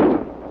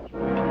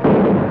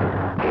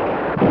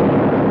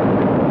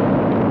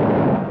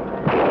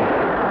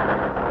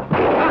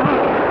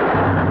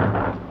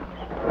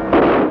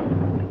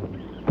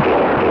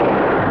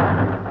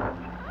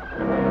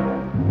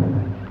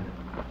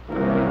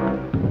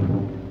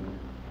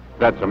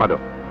 That's Amado.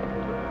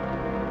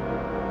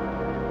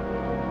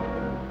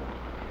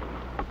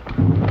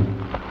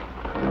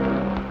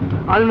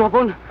 Alam mo,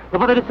 Pon,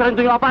 napatay ni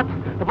Sarento yung 4.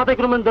 Napatay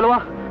ko naman 2.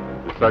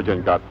 The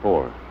sergeant got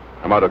 4.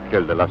 Amado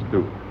killed the last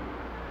 2.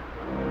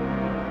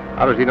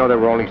 How does he know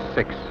there were only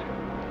 6?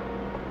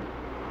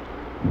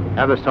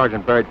 Have the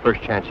sergeant buried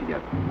first chance you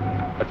get.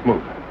 Let's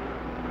move.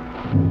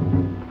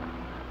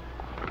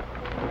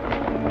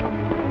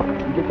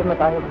 Dito na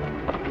tayo.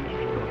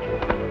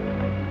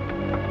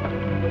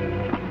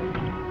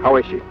 How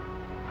is she?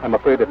 I'm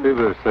afraid the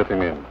fever is setting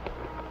in.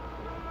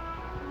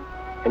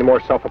 Any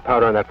more sulfur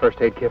powder on that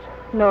first aid kit?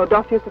 No,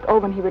 Doc used it all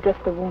when he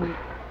redressed the wound.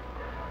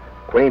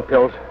 Quinine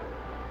pills?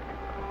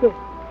 Yes.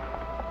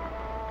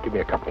 Give me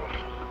a couple.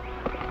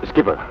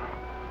 Skipper,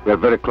 we are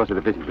very close to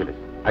the fishing village.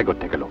 I go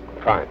take a look.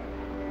 Fine.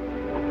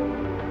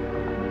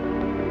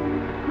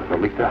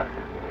 Lolita,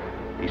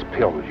 these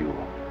pills, you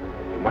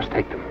must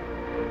take them.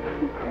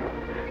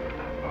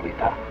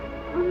 Lolita,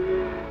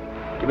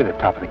 give me the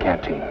top of the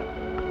canteen.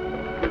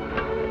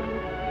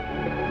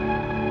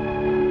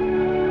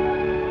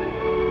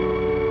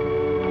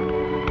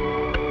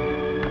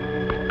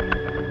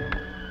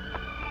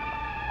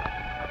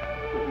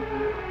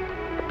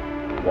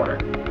 Water.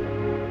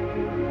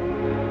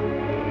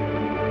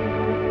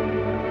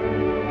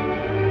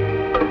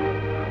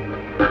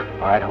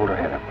 All right, hold her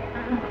head up.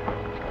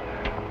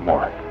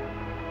 More.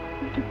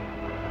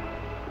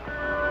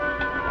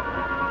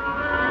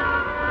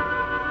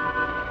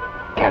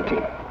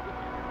 Canteen.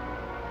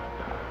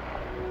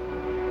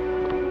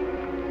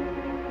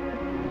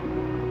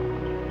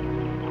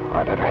 All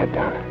right, let her head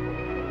down.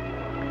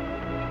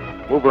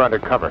 Move her under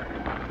cover.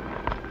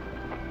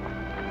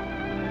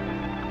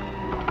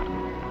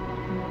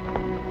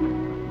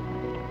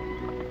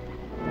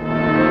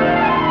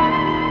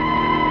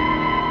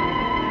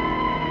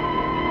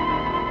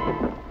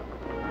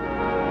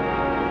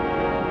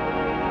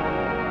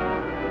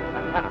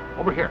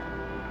 Over here.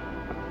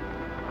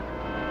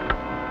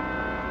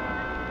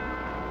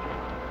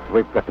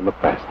 We've got to look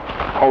fast.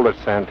 Hold it,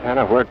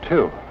 Santana. Where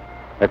to?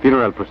 A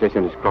funeral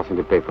procession is crossing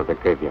the bay for the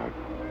graveyard.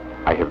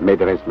 I have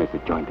made arrangements to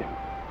join them.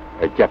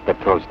 A jet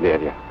patrols the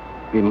area.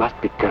 We must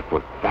be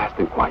careful, fast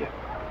and quiet.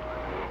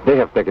 They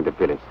have taken the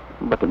village,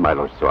 but a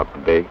mile or so up the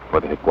bay for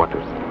the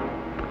headquarters.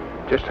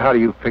 Just how do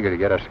you figure to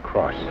get us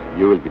across?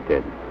 You will be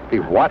dead. Be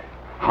what?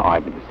 Oh,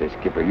 I mean to say,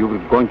 Skipper, you were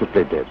going to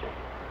play dead.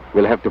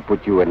 We'll have to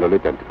put you and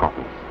Lolita into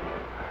coffins.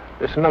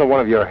 This is another one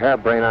of your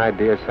harebrained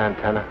ideas,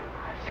 Santana.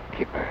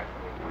 Skipper,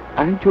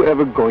 aren't you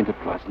ever going to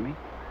trust me?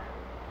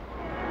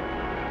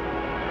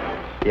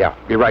 Yeah,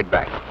 be right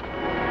back.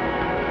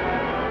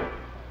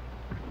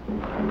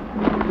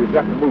 We've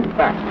got to move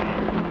fast.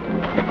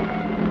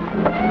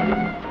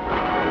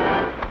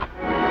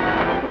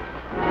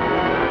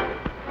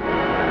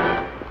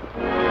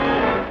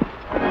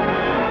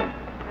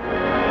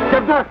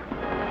 Captain!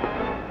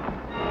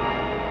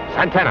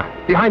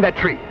 Santana, behind that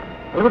tree.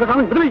 Look at the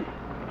coming. Quickly!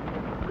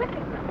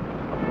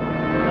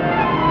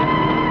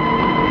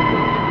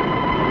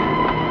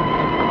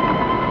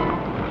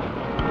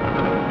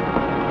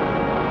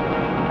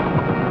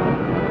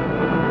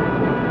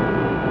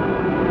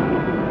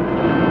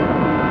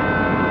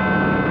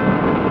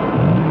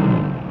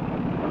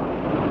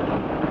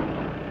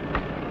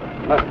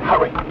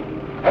 Hurry.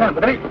 Head on,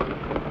 Barri.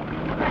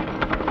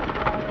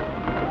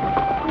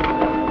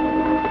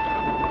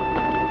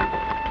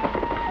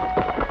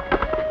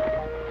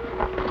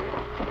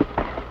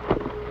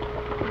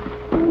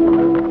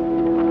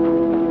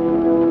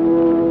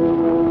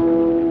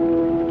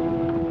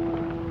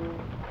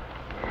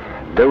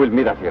 They will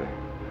meet us here.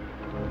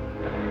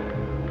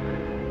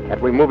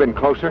 Can't we move in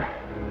closer?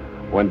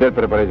 When their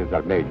preparations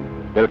are made,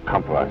 they'll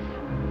come for us.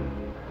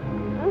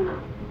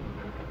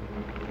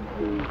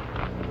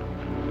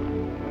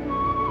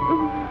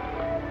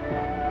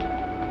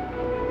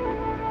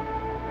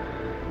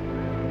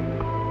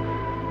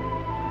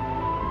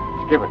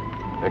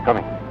 They're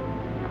coming.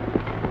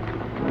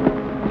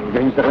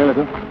 Ganyan sa kanila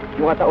doon.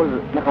 Yung nga tao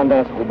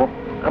nakahanda sa kubo.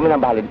 Kami nang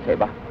bahala dito sa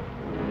iba.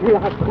 Sige,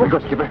 lakas. Go,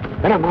 skipper.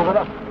 Yan ang mga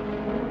kada.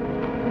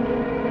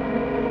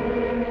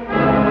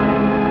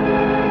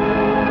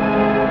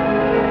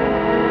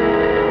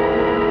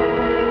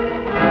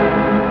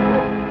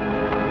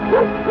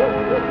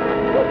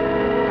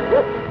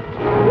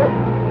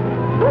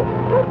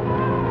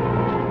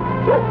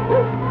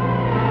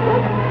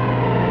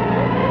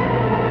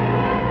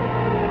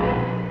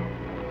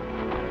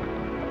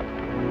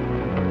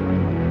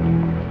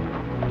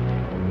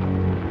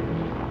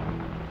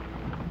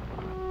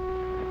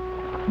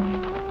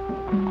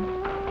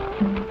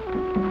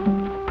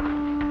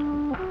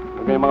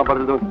 Yung mga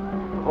baril doon.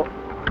 Oo.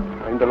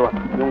 Ayun dalawa.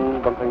 Yung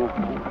bangkay niya.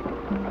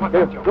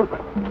 Kayo, doon pa.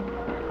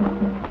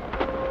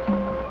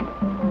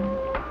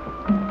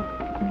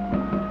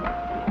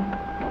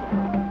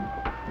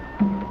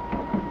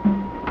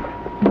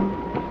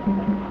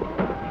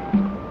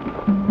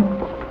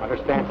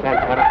 Understand,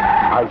 Santana?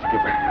 Aye,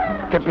 Skipper.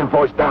 Keep your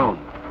voice down.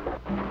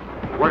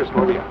 Where's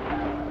Maria?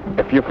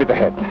 A few feet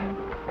ahead.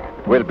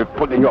 We'll be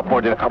putting you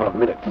aboard in a couple of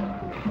minutes.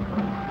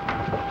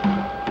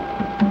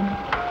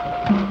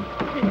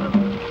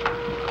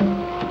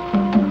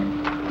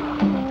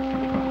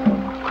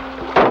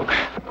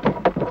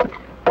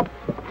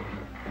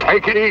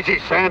 Take it easy,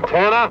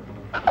 Santana.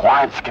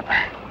 Quiet, Skipper.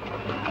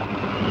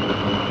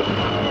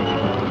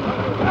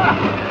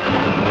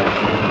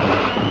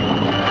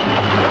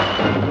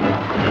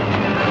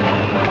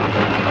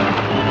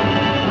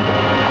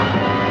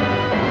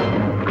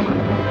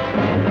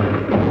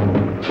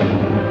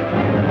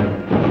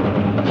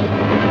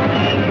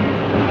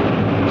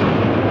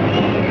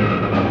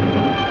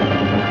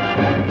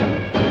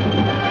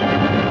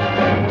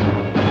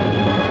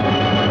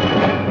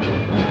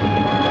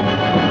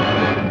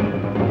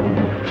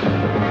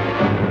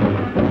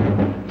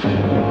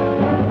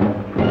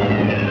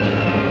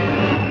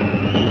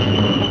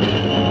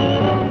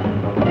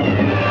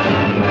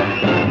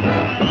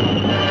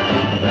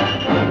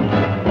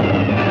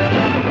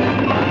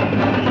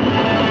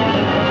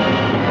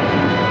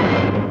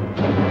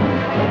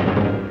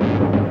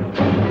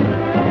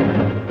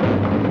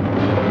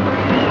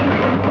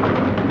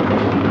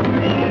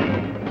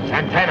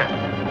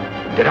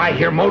 Did I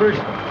hear motors?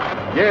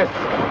 Yes.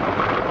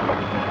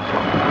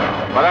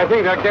 But I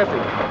think they're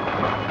guessing.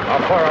 How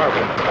far are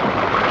we?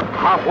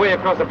 Halfway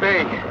across the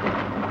bay.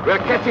 We're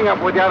catching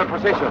up with the other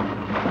procession.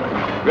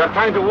 We are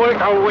trying to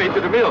work our way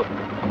into the middle.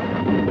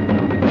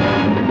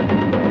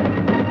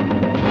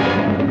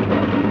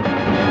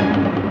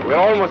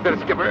 We're almost there,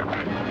 Skipper.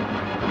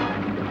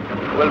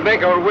 We'll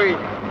make our way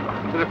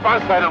to the far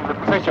side of the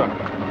procession.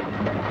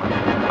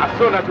 As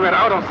soon as we're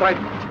out of sight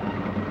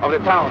of the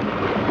town,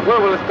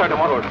 where will we start the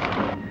motors?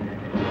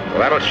 Well,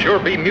 that'll sure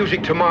be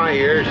music to my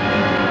ears.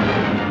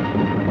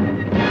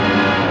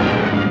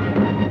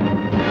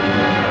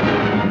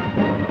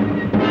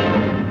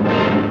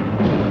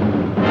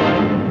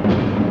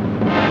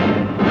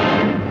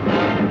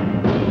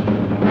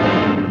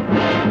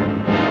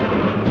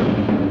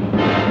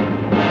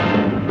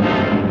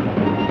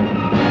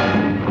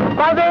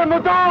 Padre,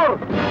 motor!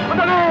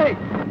 Madali!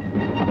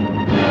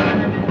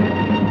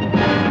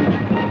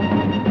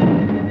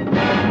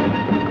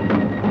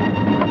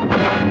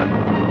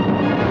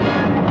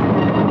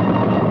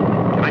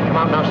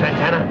 Now,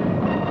 Santana?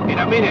 In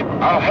a minute,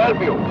 I'll help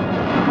you.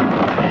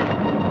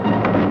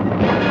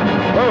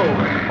 Oh,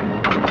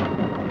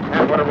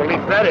 and what a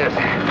relief that is.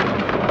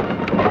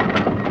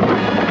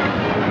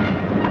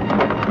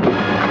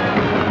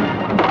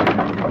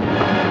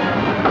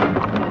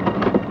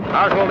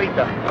 How's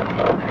Lolita?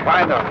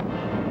 Find her.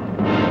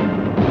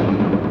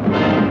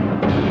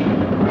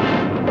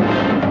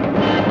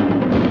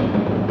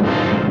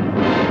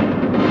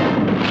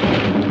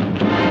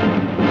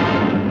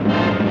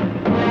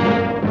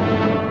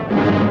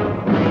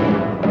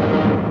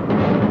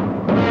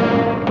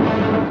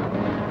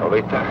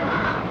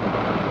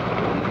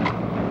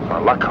 If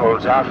our luck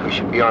holds out, we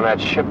should be on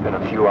that ship in a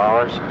few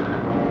hours.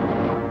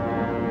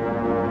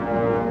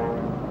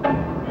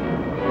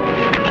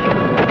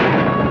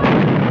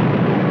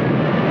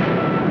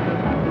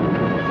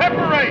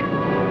 Separate!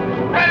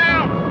 Spread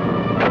out!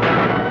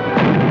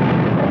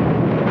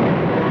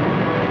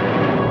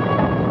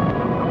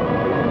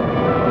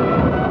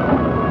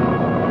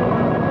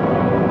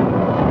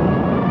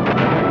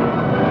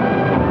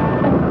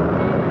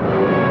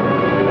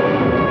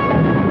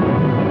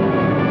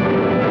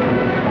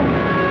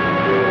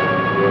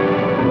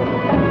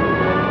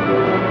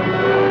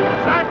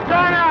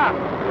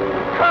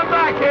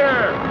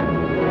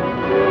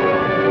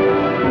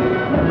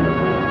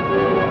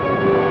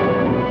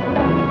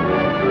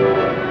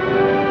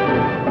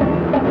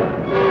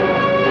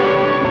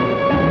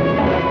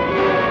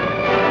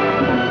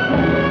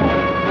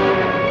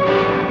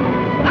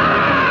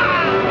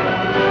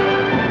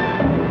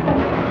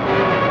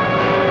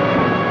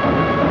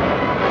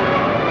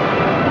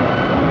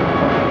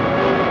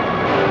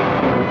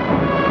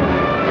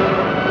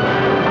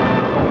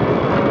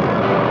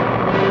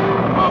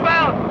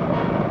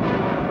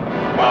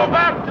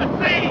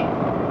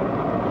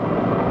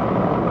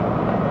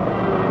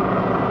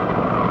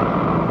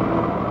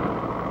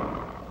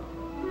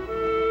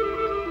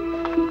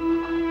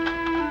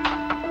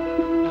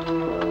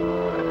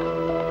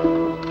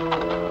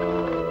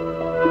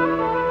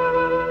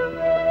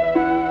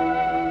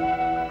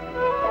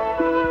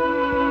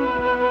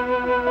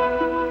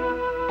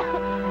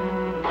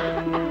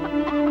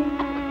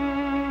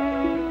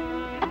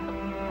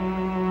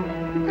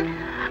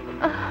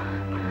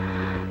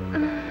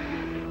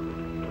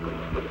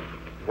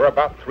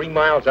 about 3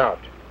 miles out.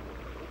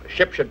 The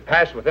ship should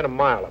pass within a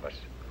mile of us.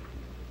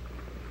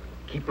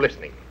 Keep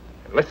listening,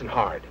 and listen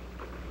hard.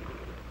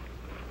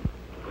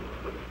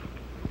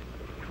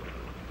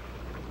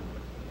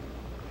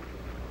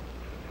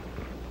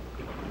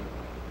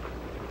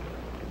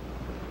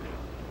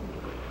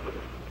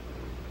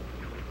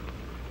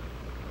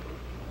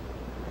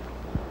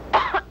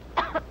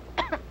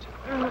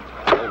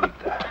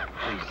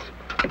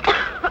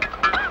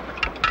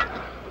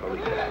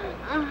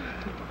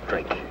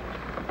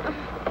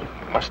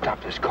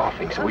 Stop this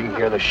coughing so we can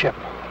hear the ship.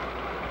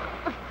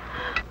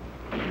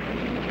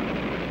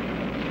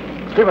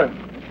 Stephen!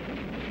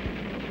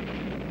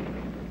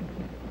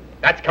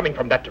 That's coming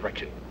from that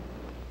direction.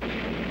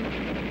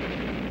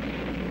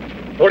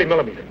 40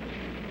 millimeter.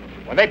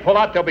 When they pull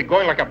out, they'll be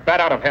going like a bat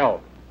out of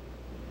hell.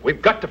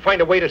 We've got to find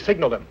a way to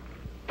signal them.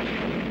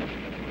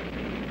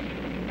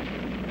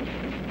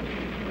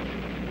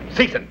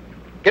 Season,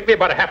 get me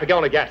about a half a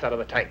gallon of gas out of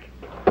the tank.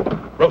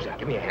 Rosa,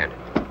 give me a hand.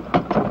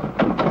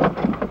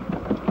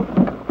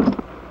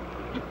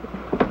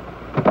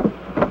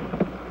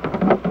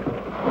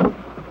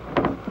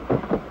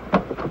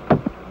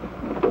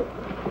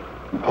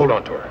 Hold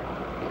on to her.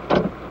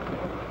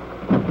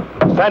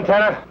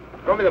 Santana,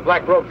 throw me the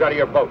black robes out of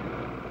your boat.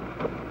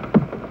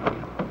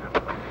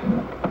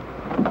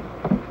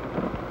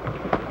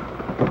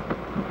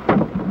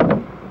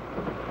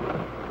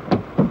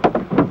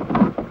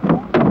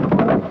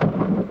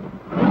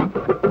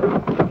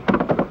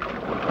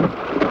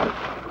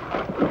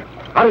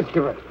 Hurry,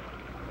 skipper.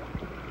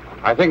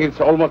 I think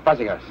it's almost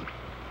passing us.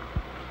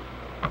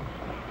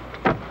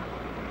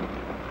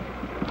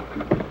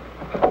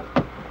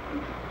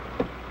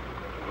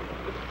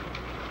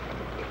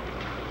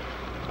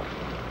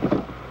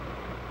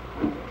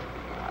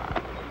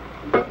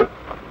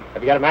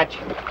 Have you got a match?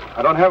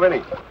 I don't have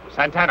any.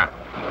 Santana,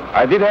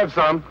 I did have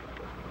some.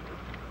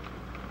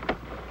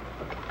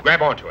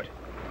 grab onto it.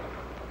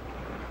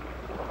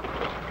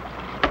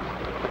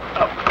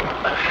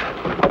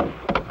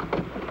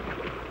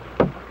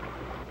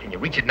 Can you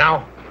reach it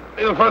now?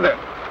 A little further.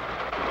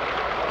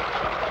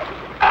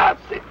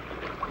 That's it.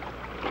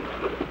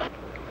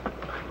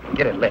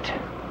 Get it lit.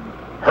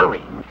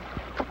 Hurry.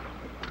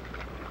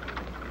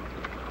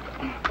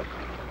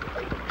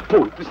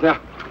 Pulpis na.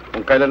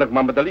 Kung kailan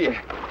nagmamadali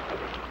eh.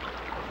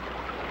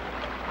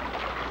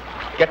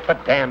 Get the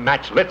damn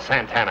match lit,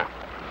 Santana.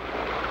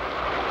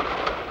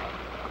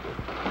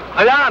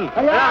 Ayan!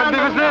 Ayan!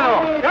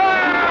 Divisero!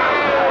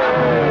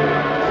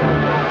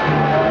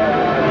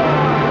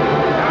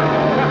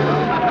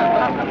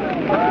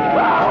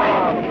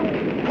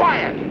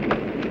 Quiet!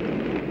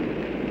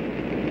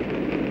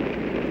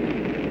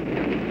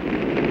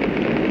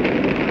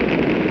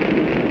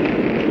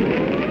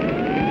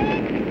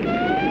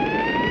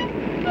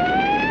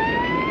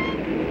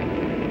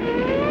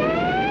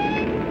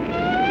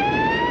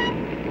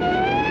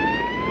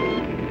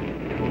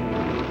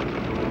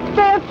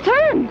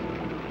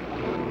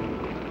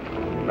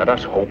 Let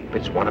us hope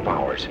it's one of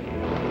ours.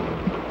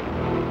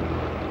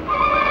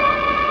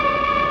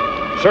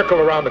 Circle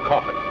around the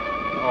coffin.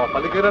 Oh,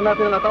 paligiran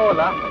natin ang atawal,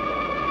 ha?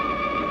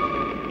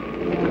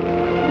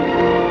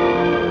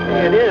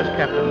 It is,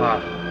 Captain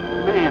Moss.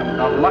 Man,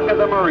 the luck of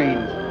the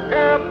Marines.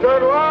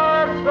 Captain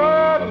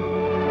Larson!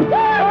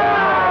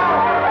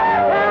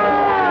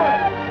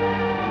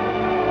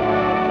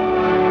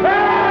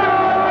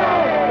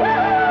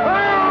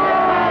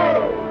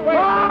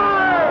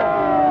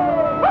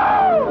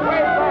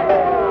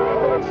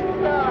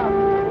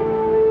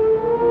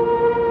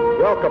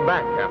 Welcome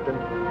back, Captain.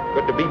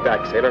 Good to be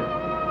back, sailor.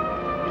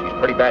 She's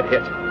pretty bad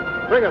hit.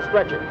 Bring a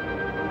stretcher.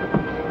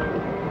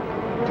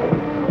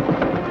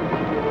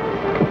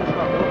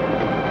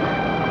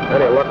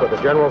 Any luck with the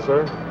general,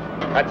 sir?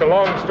 That's a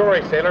long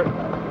story, sailor.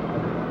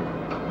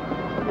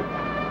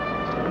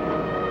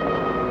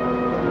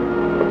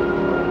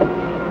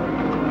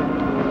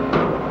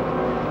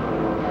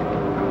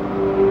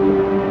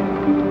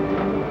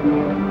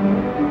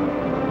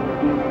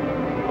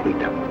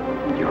 Lolita,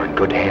 you're in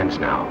good hands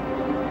now.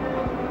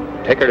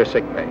 Take her to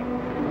sick bay.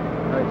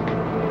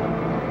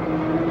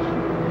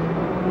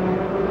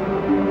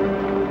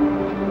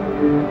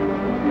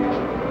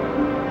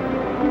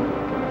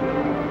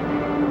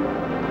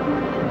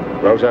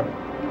 Rosa,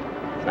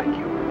 thank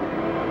you.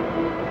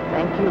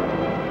 Thank you.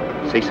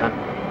 See, son?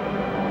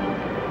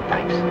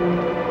 Thanks.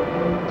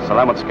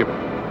 Salamat, Skipper.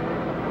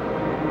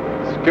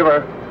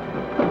 Skipper,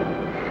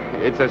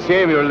 it's a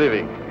shame you're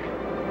leaving.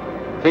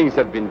 Things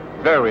have been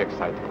very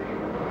exciting.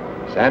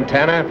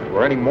 Santana, if it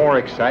were any more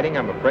exciting,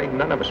 I'm afraid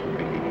none of us would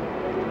be leaving.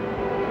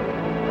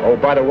 Oh,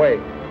 by the way,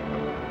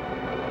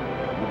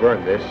 you've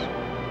earned this. If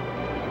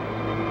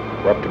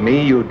it were up to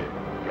me, you'd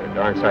get a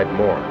darn sight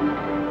more.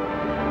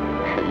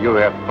 You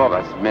have taught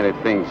us many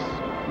things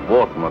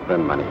worth more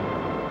than money.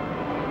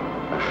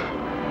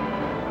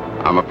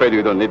 I'm afraid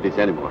you don't need this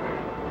anymore.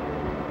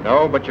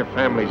 No, but your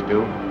families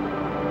do.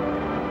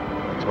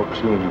 Let's hope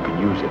soon you can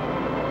use it.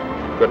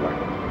 Good luck.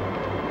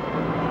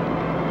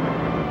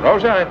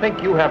 Rosa, I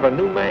think you have a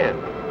new man.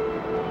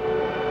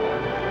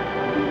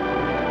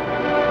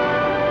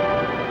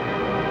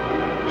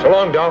 So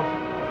long, Del.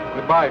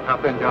 Goodbye,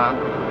 Captain John.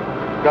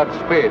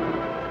 Godspeed.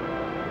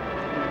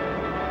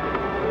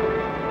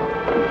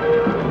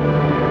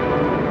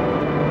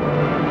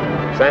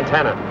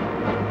 Santana.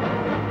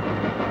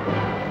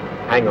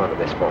 Hang on to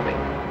this for me.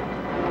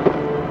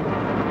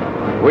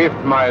 With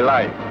my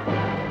life.